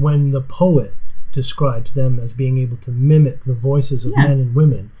when the poet describes them as being able to mimic the voices of men and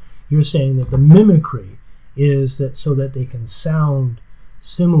women, you're saying that the mimicry is that so that they can sound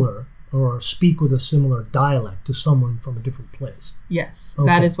similar or speak with a similar dialect to someone from a different place. Yes,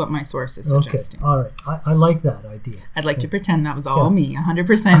 that is what my source is suggesting. Okay, all right. I like that idea. I'd like to pretend that was all me,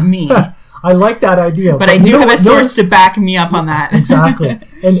 100% me. I like that idea. But I do have a source to back me up on that. Exactly.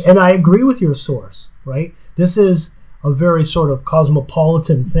 And I agree with your source, right? This is a very sort of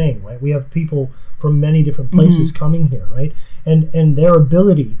cosmopolitan thing, right? We have people from many different places coming here, right? And their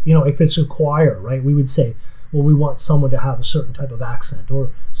ability, if it's a choir, right, we would say, well, we want someone to have a certain type of accent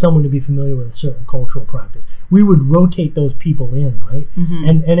or someone to be familiar with a certain cultural practice. We would rotate those people in, right?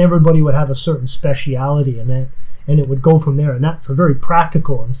 And everybody would have a certain speciality, and it would go from there. And that's a very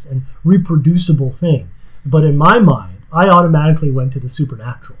practical and reproducible thing. But in my mind, I automatically went to the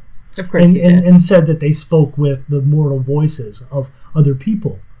supernatural. Of course you did. And said that they spoke with the mortal voices of other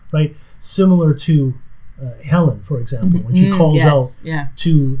people, right? Similar to Helen, for example, when she calls out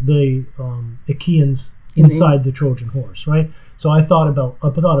to the Achaeans inside the Trojan horse, right? So I thought about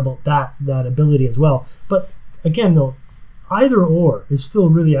that ability as well. But again, though, either or is still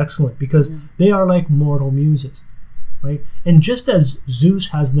really excellent because they are like mortal muses, right? And just as Zeus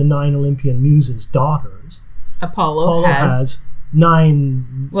has the 9 Olympian muses, daughters, Apollo has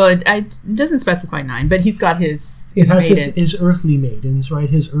 9. Well, it doesn't specify 9, but he's got his maidens. His earthly maidens, right?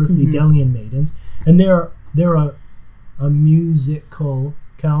 His earthly Delian maidens, and they're a musical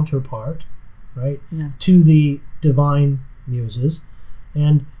counterpart, right, to the divine muses.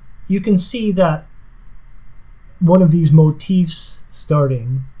 And you can see that one of these motifs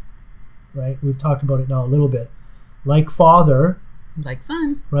starting, right? We've talked about it now a little bit, like father, like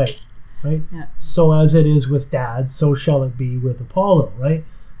son, right? Yeah. So as it is with dad, so shall it be with Apollo, right?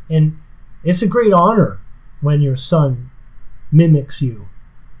 And it's a great honor when your son mimics you,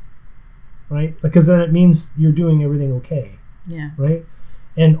 right? Because then it means you're doing everything okay. Yeah. Right?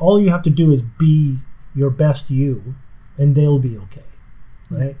 And all you have to do is be your best you, and they'll be okay,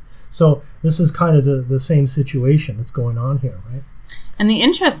 right? So this is kind of the same situation that's going on here, right? And the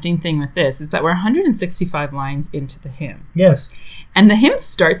interesting thing with this is that we're 165 lines into the hymn. Yes. And the hymn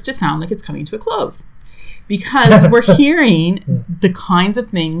starts to sound like it's coming to a close because we're hearing the kinds of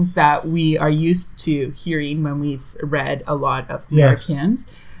things that we are used to hearing when we've read a lot of Homeric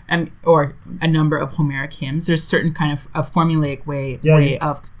hymns or a number of Homeric hymns. There's certain kind of a formulaic way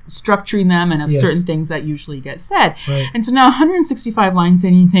of structuring them and of certain things that usually get said. Right. And so now 165 lines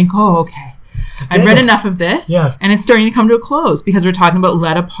in, you think, oh, okay. I've read enough of this, and it's starting to come to a close because we're talking about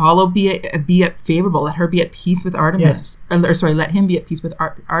let Apollo be at favorable, let her be at peace with Artemis, or let him be at peace with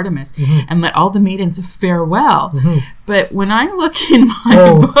Artemis, and let all the maidens fare well. But when I look in my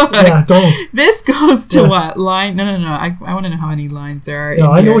book, don't. This goes to what line? No. I want to know how many lines there are. Yeah,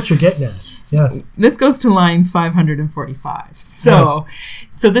 I know what you're getting at. Yeah. This goes to line 545. So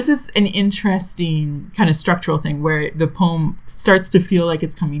this is an interesting kind of structural thing where the poem starts to feel like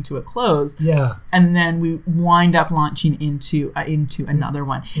it's coming to a close. Yeah. And then we wind up launching into another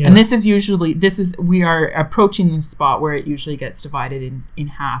one. Yeah. And we are approaching the spot where it usually gets divided in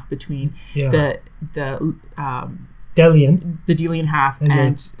half between the Delian. The Delian half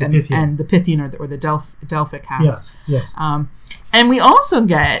and the Pythian or the Delphic half. Yes. And we also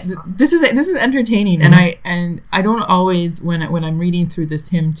get this is entertaining, and I don't always when I'm reading through this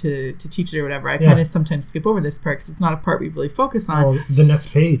hymn to teach it or whatever, I kind of sometimes skip over this part because it's not a part we really focus on. Oh, the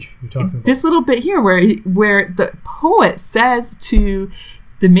next page you're talking about. This little bit here where the poet says to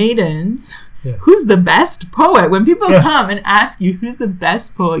the maidens, who's the best poet? When people come and ask you who's the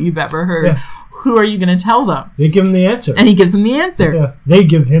best poet you've ever heard, who are you going to tell them? They give him the answer. And he gives them the answer. Yeah, they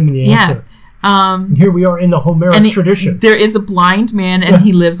give him the answer. And here we are in the Homeric tradition. There is a blind man, and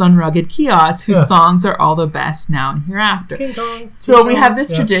he lives on rugged kiosks whose songs are all the best now and hereafter. So we have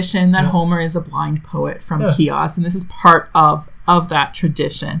this tradition that Homer is a blind poet from Chios, and this is part of that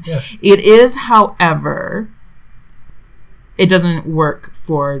tradition. Yeah. It is, however, it doesn't work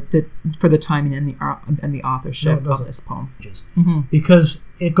for the timing and the authorship of this poem. Because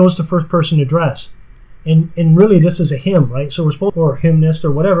it goes to first person address. And really this is a hymn, right? So we're supposed or hymnist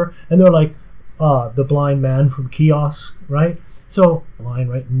or whatever, and they're like the blind man from Kiosk, right? So line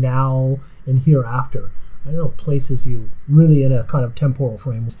right now and hereafter. I know places you really in a kind of temporal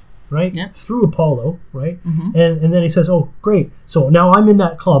frame, right? Yep. Through Apollo, right? And then he says, "Oh, great! So now I'm in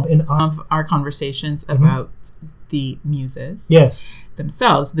that club." And of our conversations about the muses,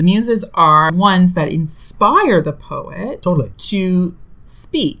 themselves, the muses are ones that inspire the poet to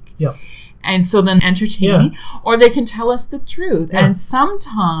speak. Yeah. And so then entertaining, or they can tell us the truth. And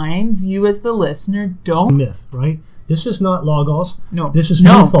sometimes you as the listener don't. Myth, right? This is not logos. No. This is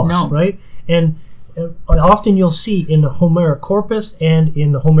mythos, right? And often you'll see in the Homeric corpus and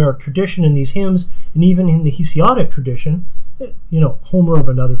in the Homeric tradition in these hymns, and even in the Hesiodic tradition, Homer of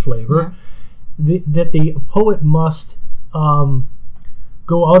another flavor, that the poet must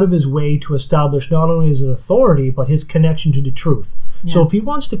go out of his way to establish not only his authority, but his connection to the truth. Yeah. So if he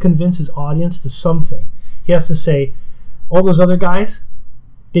wants to convince his audience to something, he has to say, all those other guys,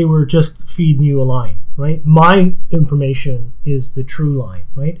 they were just feeding you a line, right? My information is the true line,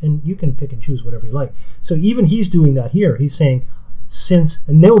 right? And you can pick and choose whatever you like. So even he's doing that here. He's saying,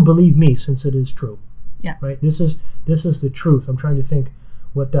 and they will believe me since it is true. Yeah. Right? This is the truth. I'm trying to think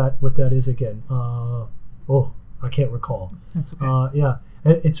what that is again. I can't recall. That's okay.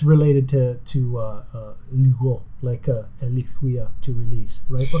 It's related to lugo, like eliquia, to release,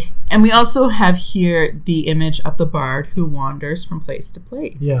 right? And we also have here the image of the bard who wanders from place to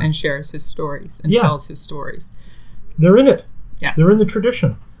place and shares his stories and tells his stories. They're in it. Yeah. They're in the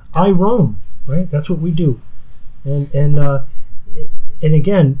tradition. I roam, right? That's what we do. And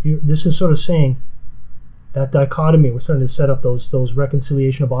again, this is sort of saying that dichotomy. We're starting to set up those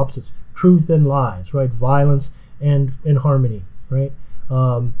reconciliation of opposites, truth and lies, right? Violence and harmony, right?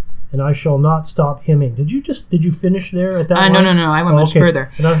 And I shall not stop hymning. Did you finish there at that line? No. I went much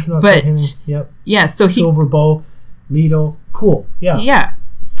further. And I shall not stop hymning. Yep. Yeah. So Silver bow, Lido. Cool. Yeah. Yeah.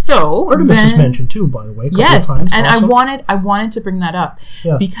 So Artemis is mentioned too, by the way. Yes, of times. And awesome. I wanted to bring that up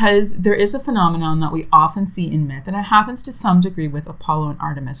because there is a phenomenon that we often see in myth, and it happens to some degree with Apollo and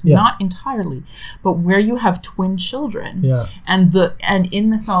Artemis, not entirely, but where you have twin children, and in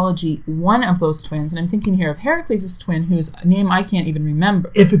mythology, one of those twins, and I'm thinking here of Heracles' twin, whose name I can't even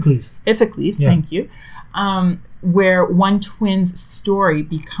remember. Iphicles, thank you. Where one twin's story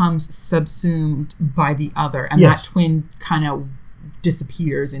becomes subsumed by the other, and that twin kind of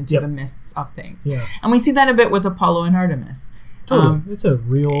disappears into the mists of things. Yeah. And we see that a bit with Apollo and Artemis. Totally. It's a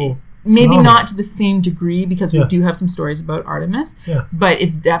real maybe phenomenon. Not to the same degree because we do have some stories about Artemis. Yeah. But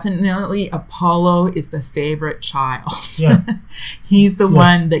it's definitely Apollo is the favorite child. Yeah. He's the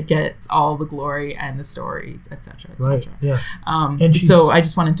one that gets all the glory and the stories, etc., etc. Right. Yeah. And so I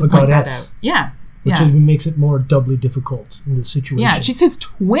just wanted to point that out. Yeah. Which even makes it more doubly difficult in this situation. Yeah, she's his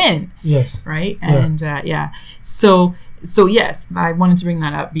twin. Yes. Right? And So yes, I wanted to bring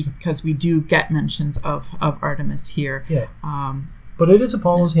that up because we do get mentions of Artemis here. Yeah. But it is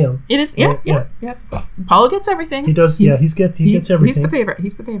Apollo's hymn. It is. Yeah. Apollo gets everything. He does. He gets everything.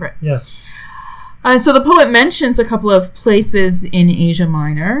 He's the favorite. Yeah. So the poet mentions a couple of places in Asia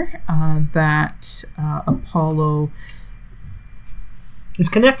Minor that Apollo is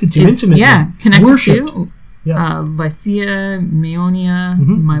connected to intimately. Yeah, connected worshipped. to. Lycia, Maeonia,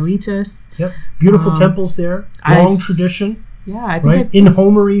 Miletus. Yep. Beautiful temples there. Long tradition. Yeah, I think in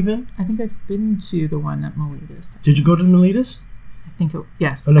Homer even. I think I've been to the one at Miletus. Did you go to the Miletus? I think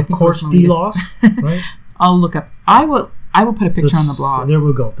yes. And of course, Delos, right? I'll look up. I will put a picture on the blog. There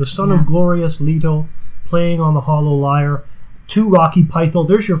we go. The son of glorious Leto playing on the hollow lyre. 2 Rocky Pytho.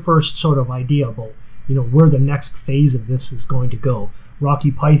 There's your first sort of idea about where the next phase of this is going to go.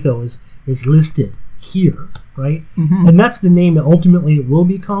 Rocky Pytho is listed here, right? And that's the name that ultimately it will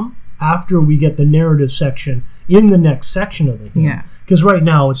become after we get the narrative section in the next section of the hymn. Yeah. Because right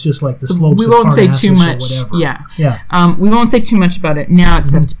now it's just like the slopes we of won't say too much. Whatever. Yeah. Yeah. We won't say too much about it now,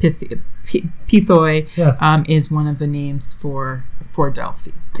 except Pythoi is one of the names for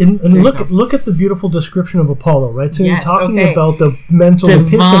Delphi. And look at the beautiful description of Apollo, right? So you're talking about the mental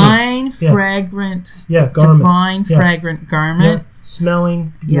divine epiphany. fragrant garments. Divine fragrant garments.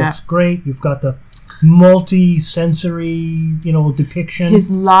 Smelling looks great. You've got the multi-sensory, depiction.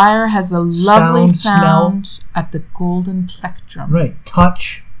 His lyre has a lovely sound at the golden plectrum. Right.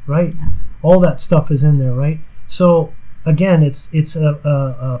 Touch, right? Yeah. All that stuff is in there, right? So again, it's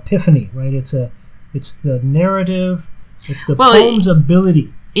a epiphany, right? It's the narrative. It's the poem's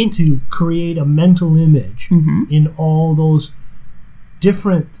ability to create a mental image in all those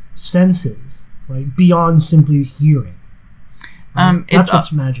different senses, right? Beyond simply hearing. That's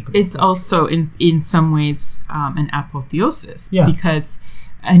what's magical. It's also in some ways an apotheosis, because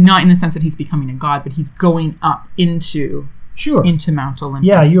not in the sense that he's becoming a god, but he's going up into Mount Olympus.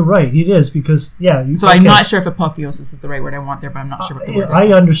 Yeah, you're right. It is because So I'm not sure if apotheosis is the right word I want there, but I'm not sure what the word is. I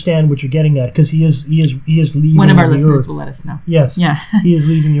understand what you're getting at because he is leaving. One of our listeners will let us know. Yes. Yeah. He is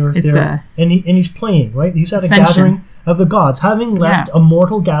leaving the earth there, and he's playing, right. He's at a gathering of the gods, having left a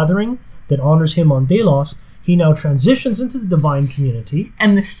mortal gathering that honors him on Delos. He now transitions into the divine community.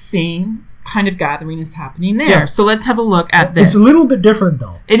 And the same kind of gathering is happening there. Yeah. So let's have a look at this. It's a little bit different,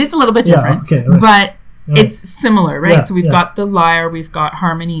 though. It is a little bit different. Okay, right. But it's similar, right? Yeah, so we've got the lyre, we've got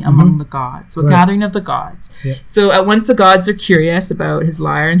harmony among the gods. So a gathering of the gods. Yeah. So once the gods are curious about his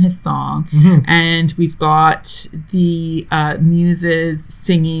lyre and his song, and we've got the muses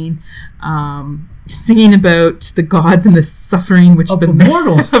singing about the gods and the suffering which the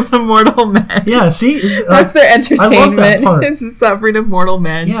mortals of the mortal men. Yeah, see, that's their entertainment. I love that part. It's the suffering of mortal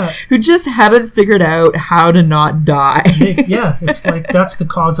men who just haven't figured out how to not die. It's like that's the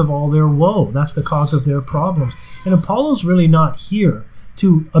cause of all their woe. That's the cause of their problems. And Apollo's really not here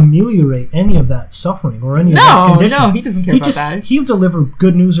to ameliorate any of that suffering or any of that condition. No, he doesn't care about that. He'll deliver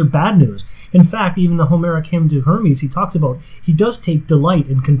good news or bad news. In fact, even the Homeric hymn to Hermes, he talks about he does take delight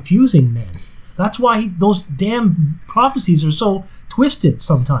in confusing men. That's why those damn prophecies are so twisted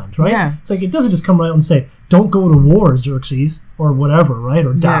sometimes, right? Yeah. It's like it doesn't just come right out and say, don't go to war, Xerxes, or whatever, right?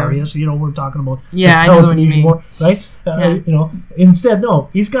 Or Darius, we're talking about the Peloponnesian War, right? Instead, no,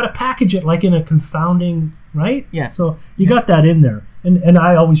 he's got to package it like in a confounding, right? Yeah. So you got that in there. And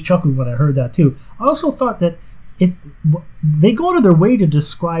I always chuckled when I heard that too. I also thought that they go out of their way to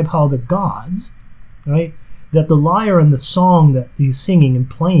describe how the gods, right, that the lyre and the song that he's singing and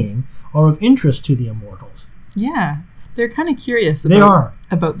playing are of interest to the immortals. Yeah. They're kind of curious about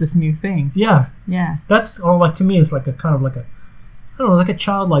this new thing. Yeah. Yeah. That's all to me is like a kind of like a, I don't know, like a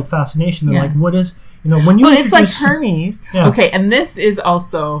childlike fascination. They're like, what is, when you it's like Hermes. Yeah. Okay, and this is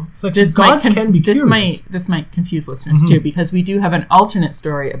also, it's like gods can be curious. This might confuse listeners too, because we do have an alternate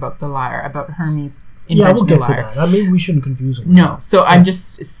story about the lyre, about Hermes. Yeah, we'll get to that. I mean, we shouldn't confuse them. No, so I'm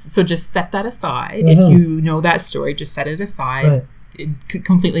just set that aside. If you know that story, just set it aside. Right.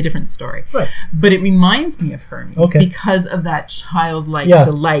 Completely different story. Right. But it reminds me of Hermes because of that childlike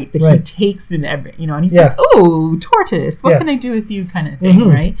delight that he takes in every, and he's like, "Oh, tortoise, what can I do with you?" kind of thing,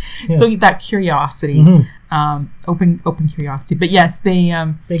 right? Yeah. So that curiosity, open curiosity. But yes, they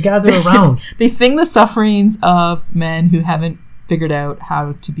gather around. They sing the sufferings of men who haven't figured out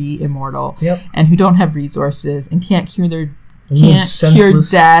how to be immortal, and who don't have resources and can't cure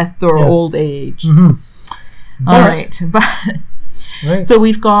death or old age. All right, but. Right. So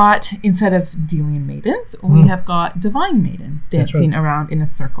we've got, instead of Delian maidens, we have got divine maidens dancing around in a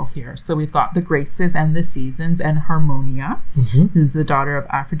circle here. So we've got the Graces and the Seasons and Harmonia, who's the daughter of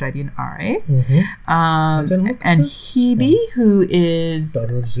Aphrodite and Ares. And Hebe, who is...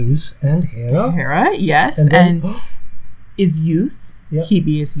 daughter of Zeus and Hera. Hera, yes. And is youth. Yep.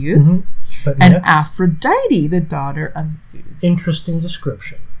 Hebe is youth. And Aphrodite, the daughter of Zeus. Interesting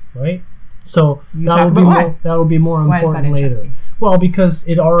description, right? So that will be more important later. Well, because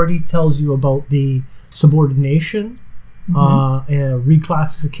it already tells you about the subordination,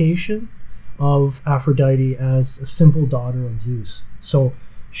 reclassification of Aphrodite as a simple daughter of Zeus. So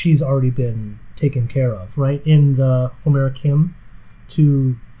she's already been taken care of, right? In the Homeric hymn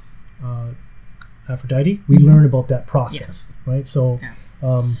to Aphrodite, we learn about that process, right? So,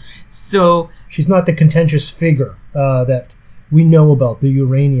 so she's not the contentious figure that we know about, the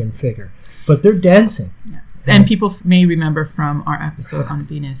Uranian figure, but they're dancing. Yeah. And people may remember from our episode on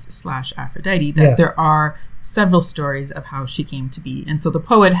Venus/Aphrodite that there are several stories of how she came to be. And so the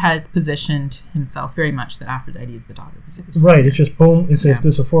poet has positioned himself very much that Aphrodite is the daughter of Zeus. Right. It's just boom. It's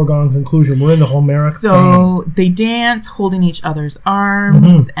a foregone conclusion. We're in the Homeric. So they dance holding each other's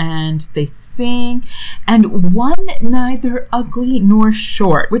arms and they sing. And one neither ugly nor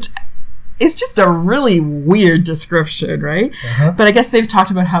short, which... it's just a really weird description, right? But I guess they've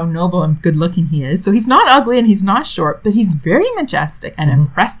talked about how noble and good-looking he is. So he's not ugly and he's not short, but he's very majestic and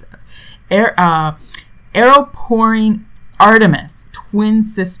impressive. Arrow-pouring Artemis, twin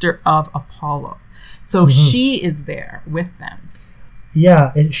sister of Apollo. So she is there with them.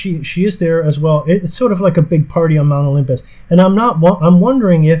 Yeah, and she is there as well. It's sort of like a big party on Mount Olympus. And I'm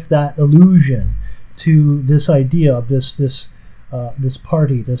wondering if that allusion to this idea of this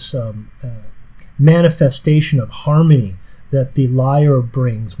party, this manifestation of harmony that the lyre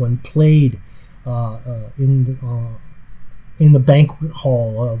brings when played in the banquet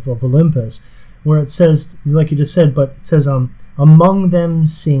hall of Olympus, where it says, like you just said, but it says, among them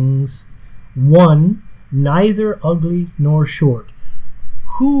sings one, neither ugly nor short.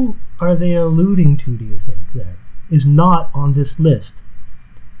 Who are they alluding to, do you think, there? Is not on this list.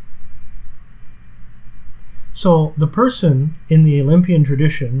 So the person in the Olympian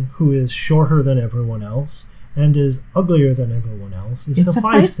tradition who is shorter than everyone else and is uglier than everyone else is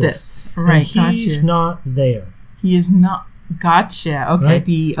Hephaestus. Right, and he's not there. He is not. Gotcha. Okay, right?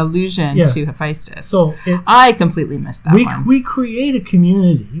 The allusion to Hephaestus. So I completely missed that one. We create a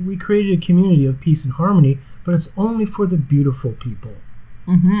community. We created a community of peace and harmony, but it's only for the beautiful people.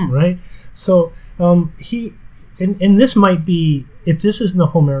 Right? So and this might be, if this is in the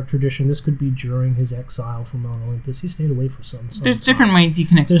Homeric tradition, this could be during his exile from Mount Olympus. He stayed away for some There's different ways you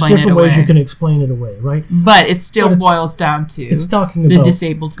can explain it away. There's different ways you can explain it away, right? But it still boils down to it's talking about the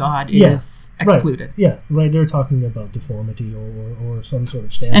disabled god is excluded. Right. Yeah, right. They're talking about deformity or some sort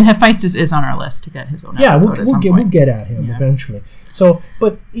of standard. And Hephaestus is on our list to get his own episode at some point. We'll get at him eventually. So,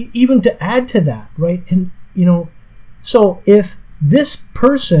 but even to add to that, right? And, so if this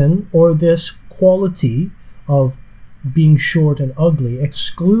person or this quality of being short and ugly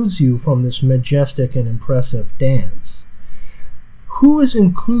excludes you from this majestic and impressive dance, who is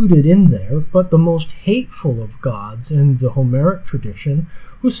included in there but the most hateful of gods in the Homeric tradition,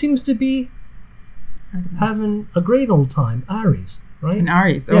 who seems to be Artemis. Having a great old time? Ares, right? And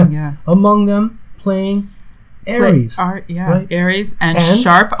Ares, among them playing Ares. Right? Ares and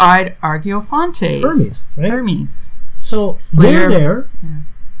sharp-eyed Argiophontes. Hermes. So they're there,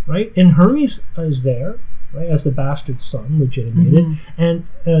 right? And Hermes is there, right, as the bastard son, legitimated, and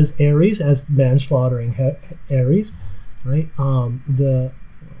as Ares, as manslaughtering Ares, right? The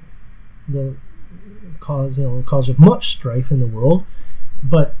cause of much strife in the world,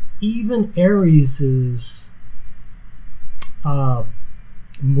 but even Ares's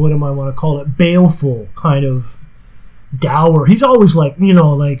what am I want to call it? Baleful kind of dour. He's always like,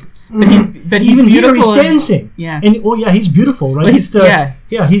 but he's even beautiful. Here he's dancing. And he's beautiful, right? Well,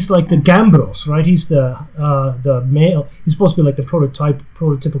 he's like the Gambros, right? He's the male. He's supposed to be like the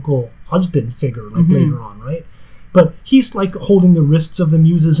prototypical husband figure, like later on, right? But he's like holding the wrists of the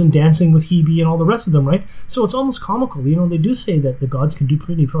muses and dancing with Hebe and all the rest of them, right? So it's almost comical. They do say that the gods can do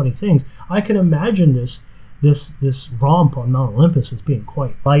pretty funny things. I can imagine this romp on Mount Olympus as being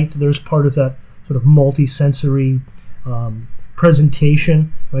quite light. There's part of that sort of multi-sensory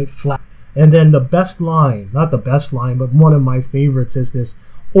presentation, right? Flat. And then the best line, not the best line, but one of my favorites is this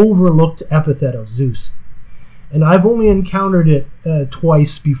overlooked epithet of Zeus. And I've only encountered it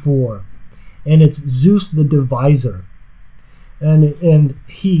twice before. And it's Zeus the Divisor. And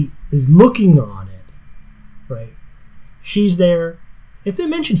he is looking on it, right? She's there. If they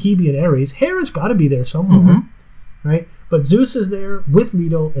mention Hebe and Ares, Hera's got to be there somewhere, right? But Zeus is there with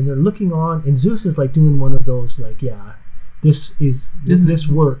Leto, and they're looking on, and Zeus is like doing one of those, like, this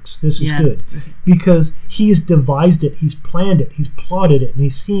works, this is good, because he has devised it, he's planned it, he's plotted it, and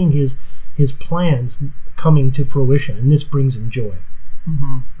he's seeing his plans coming to fruition, and this brings him joy,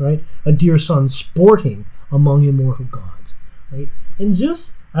 right? A dear son sporting among immortal gods, right? And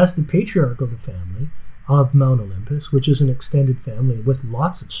Zeus, as the patriarch of the family of Mount Olympus, which is an extended family with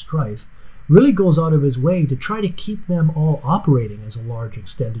lots of strife, really goes out of his way to try to keep them all operating as a large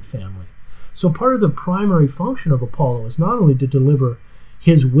extended family. So part of the primary function of Apollo is not only to deliver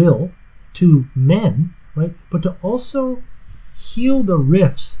his will to men, right, but to also heal the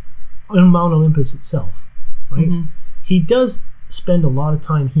rifts on Mount Olympus itself, right? Mm-hmm. He does spend a lot of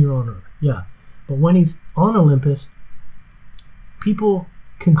time here on Earth, yeah. But when he's on Olympus, people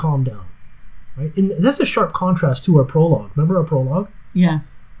can calm down, right? And that's a sharp contrast to our prologue. Remember our prologue? Yeah.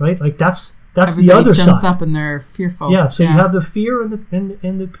 Right? Like that's Everybody the other jumps side. up and they're fearful. Yeah, so you have the fear and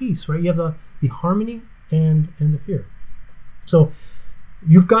the peace, right? You have the harmony and the fear. So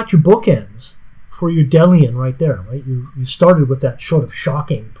you've got your bookends for your Delian right there, right? You started with that sort of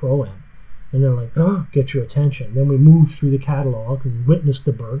shocking proem, and then like, oh, get your attention. Then we moved through the catalog and witnessed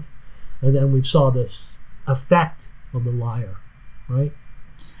the birth, and then we saw this effect of the lyre, right?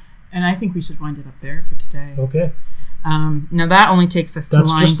 And I think we should wind it up there for today. Okay. Now that only takes us to That's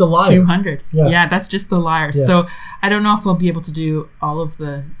line just the lyre. 200. Yeah. That's just the lyre. Yeah. So I don't know if we'll be able to do all of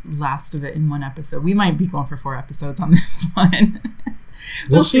the last of it in one episode. We might be going for 4 episodes on this one.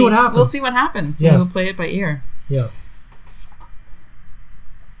 We'll see what happens. We'll see what happens. Yeah. We'll play it by ear. Yeah.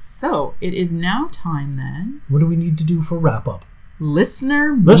 So it is now time then. What do we need to do for wrap up?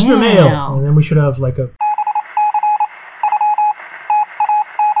 Listener mail. And then we should have like a...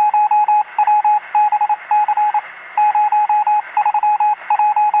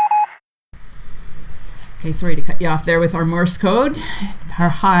 Okay, sorry to cut you off there with our Morse code, our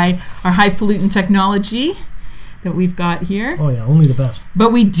highfalutin technology that we've got here. Oh yeah, only the best.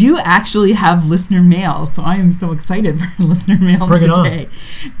 But we do actually have listener mail, so I am so excited for listener mail today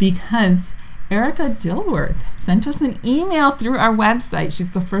because Erica Dilworth sent us an email through our website. She's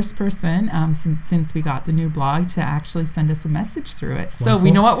the first person since we got the new blog to actually send us a message through it. So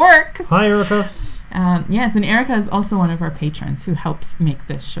we know it works. Hi, Erica. Yes, and Erica is also one of our patrons who helps make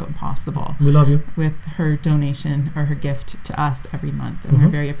this show possible. We love you. With her donation or her gift to us every month, and we're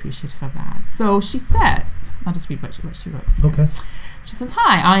very appreciative of that. So she says, I'll just read what she wrote. Okay. She says,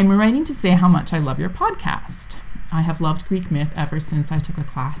 "Hi, I'm writing to say how much I love your podcast. I have loved Greek myth ever since I took a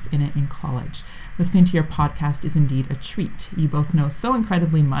class in it in college. Listening to your podcast is indeed a treat. You both know so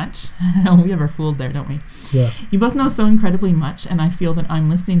incredibly much." We have our fooled there, don't we? Yeah. "You both know so incredibly much, and I feel that I'm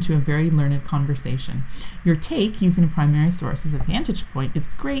listening to a very learned conversation. Your take, using primary source as a vantage point, is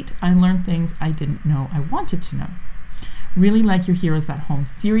great. I learned things I didn't know I wanted to know. Really like your Heroes at Home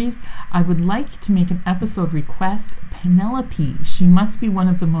series. I would like to make an episode request. Penelope. She must be one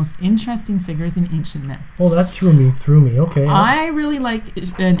of the most interesting figures in ancient myth." Oh, that threw me. Okay. I really like,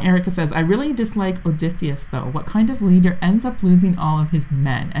 and Erica says, "I really dislike Odysseus, though. What kind of leader ends up losing all of his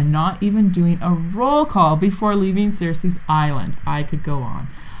men and not even doing a roll call before leaving Circe's island? I could go on.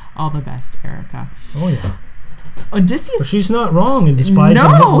 All the best, Erica." Oh, yeah. Odysseus. But she's not wrong in despising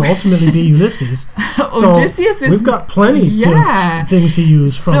what will ultimately be Ulysses. So Odysseus is... We've got plenty of things to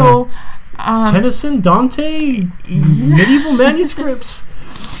use from Tennyson, Dante, medieval manuscripts,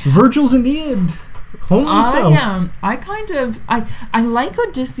 Virgil's Aeneid, Homer himself. I like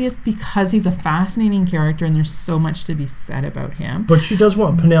Odysseus because he's a fascinating character and there's so much to be said about him. But she does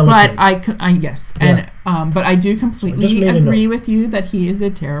want Penelope. But yes. Yeah. And but I do completely agree with you that he is a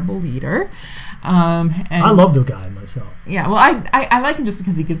terrible leader. And I love the guy myself. Yeah, well, I like him just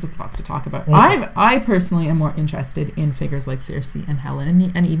because he gives us lots to talk about. Okay. I personally am more interested in figures like Circe and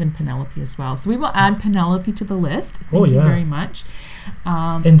Helen and even Penelope as well. So we will add Penelope to the list. Thank you very much.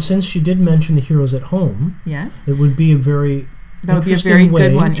 And since she did mention the Heroes at Home, yes, it would be a very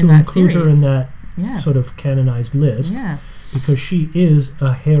good one to in that include series. her in that sort of canonized list. Yeah. Because she is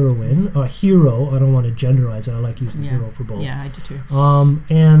a heroine, a hero. I don't want to genderize it. I like using hero for both. Yeah, I do too.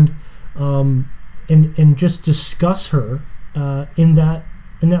 And just discuss her in that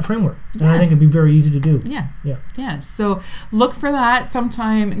framework. And I think it'd be very easy to do. Yeah. So look for that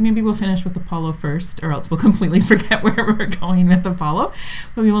sometime. Maybe we'll finish with Apollo first, or else we'll completely forget where we're going with Apollo.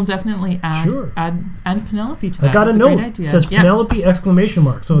 But we will definitely add Penelope to that. I got That's a note. Great idea. It says Penelope !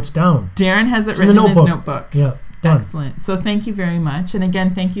 So it's down. Darren has it written in his notebook. Yeah. Done. Excellent. So thank you very much. And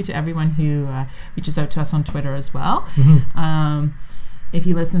again, thank you to everyone who reaches out to us on Twitter as well. Mm-hmm. If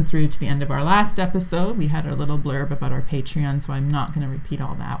you listened through to the end of our last episode, we had our little blurb about our Patreon, so I'm not going to repeat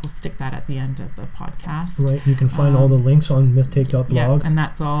all that. We'll stick that at the end of the podcast. Right. You can find all the links on mythtake.blog. Yeah, and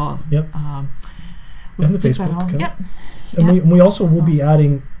that's all. Yep. We'll and the stick Facebook that all. account. Yep. And we also will be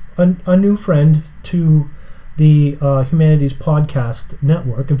adding a new friend to the Humanities Podcast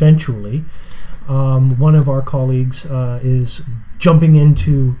Network eventually. One of our colleagues is jumping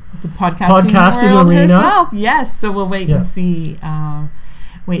into the podcasting arena. Herself. Yes, so we'll wait and see.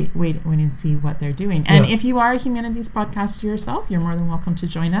 Wait and see what they're doing. And if you are a Humanities podcaster yourself, you're more than welcome to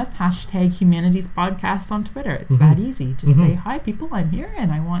join us. #Humanities Podcast on Twitter. It's that easy. Just say, "Hi, people, I'm here,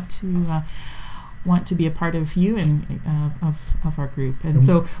 and I want to want to be a part of you and of our group. And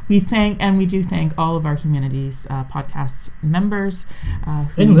so we do thank all of our Humanities podcast members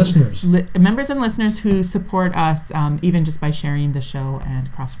and listeners, members and listeners who support us, even just by sharing the show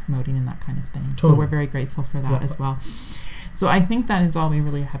and cross promoting and that kind of thing. Totally. So we're very grateful for that as well. So I think that is all we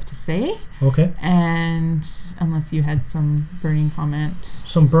really have to say. Okay. And unless you had some burning comment.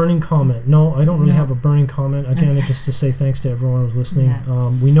 Some burning comment. No, I don't really have a burning comment. Again, just to say thanks to everyone who's listening. Yeah.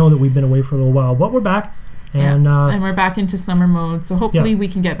 We know that we've been away for a little while, but we're back. And we're back into summer mode. So hopefully we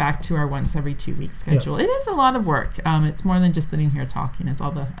can get back to our once every 2 week schedule. It is a lot of work. It's more than just sitting here talking. It's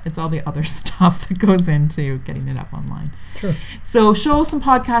all the other stuff that goes into getting it up online. Sure. So show some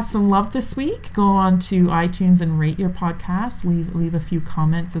podcasts some love this week. Go on to iTunes and rate your podcast. Leave a few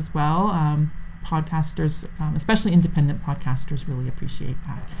comments as well. Podcasters, especially independent podcasters, really appreciate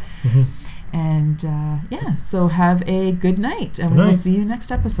that. Mm-hmm. And so have a good night, and we will see you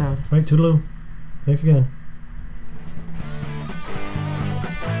next episode. Right, toodaloo. Thanks again.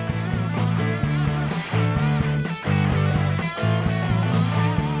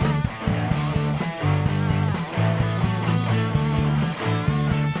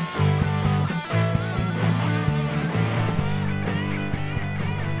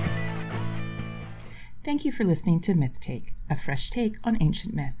 Thank you for listening to Myth Take, a fresh take on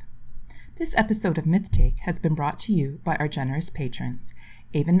ancient myth. This episode of Myth Take has been brought to you by our generous patrons,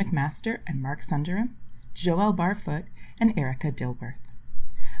 Avon McMaster and Mark Sunderham, Joelle Barfoot, and Erica Dilworth.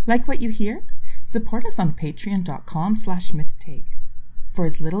 Like what you hear? Support us on patreon.com/mythtake. For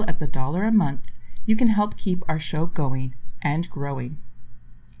as little as $1 a month, you can help keep our show going and growing.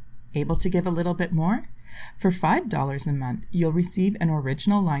 Able to give a little bit more? For $5 a month, you'll receive an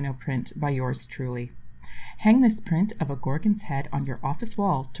original lino print by yours truly. Hang this print of a Gorgon's head on your office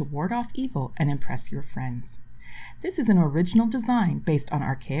wall to ward off evil and impress your friends. This is an original design based on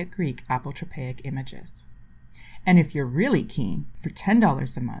archaic Greek apotropaic images. And if you're really keen, for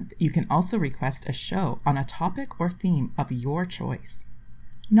 $10 a month, you can also request a show on a topic or theme of your choice.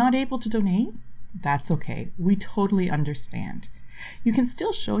 Not able to donate? That's okay. We totally understand. You can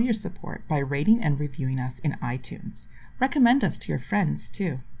still show your support by rating and reviewing us in iTunes. Recommend us to your friends,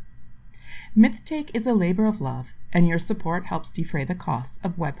 too. MythTake is a labor of love, and your support helps defray the costs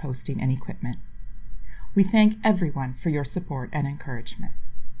of web hosting and equipment. We thank everyone for your support and encouragement.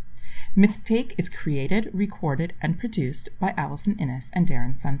 MythTake is created, recorded, and produced by Allison Innes and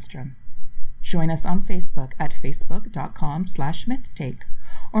Darren Sundstrom. Join us on Facebook at facebook.com/mythtake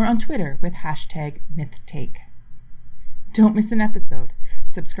or on Twitter with #MythTake. Don't miss an episode.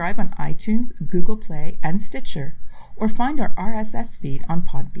 Subscribe on iTunes, Google Play, and Stitcher, or find our RSS feed on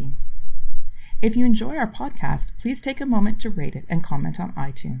Podbean. If you enjoy our podcast, please take a moment to rate it and comment on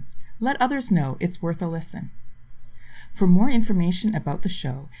iTunes. Let others know it's worth a listen. For more information about the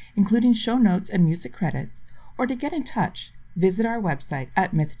show, including show notes and music credits, or to get in touch, visit our website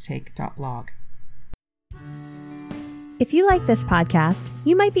at mythtake.blog. If you like this podcast,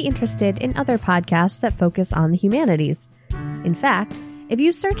 you might be interested in other podcasts that focus on the humanities. In fact, if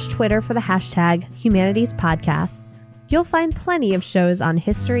you search Twitter for the #Humanities_podcasts, you'll find plenty of shows on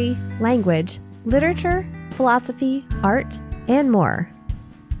history, language, literature, philosophy, art, and more.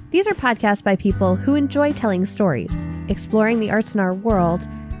 These are podcasts by people who enjoy telling stories, exploring the arts in our world,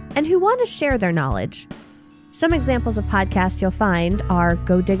 and who want to share their knowledge. Some examples of podcasts you'll find are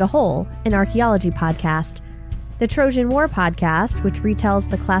Go Dig a Hole, an archaeology podcast, the Trojan War podcast, which retells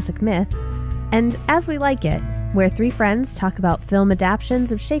the classic myth, and As We Like It, where three friends talk about film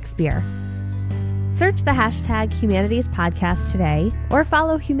adaptations of Shakespeare. Search the #Humanities_podcast today, or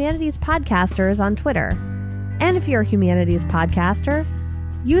follow Humanities Podcasters on Twitter. And if you're a Humanities podcaster,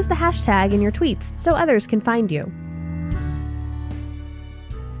 use the hashtag in your tweets so others can find you.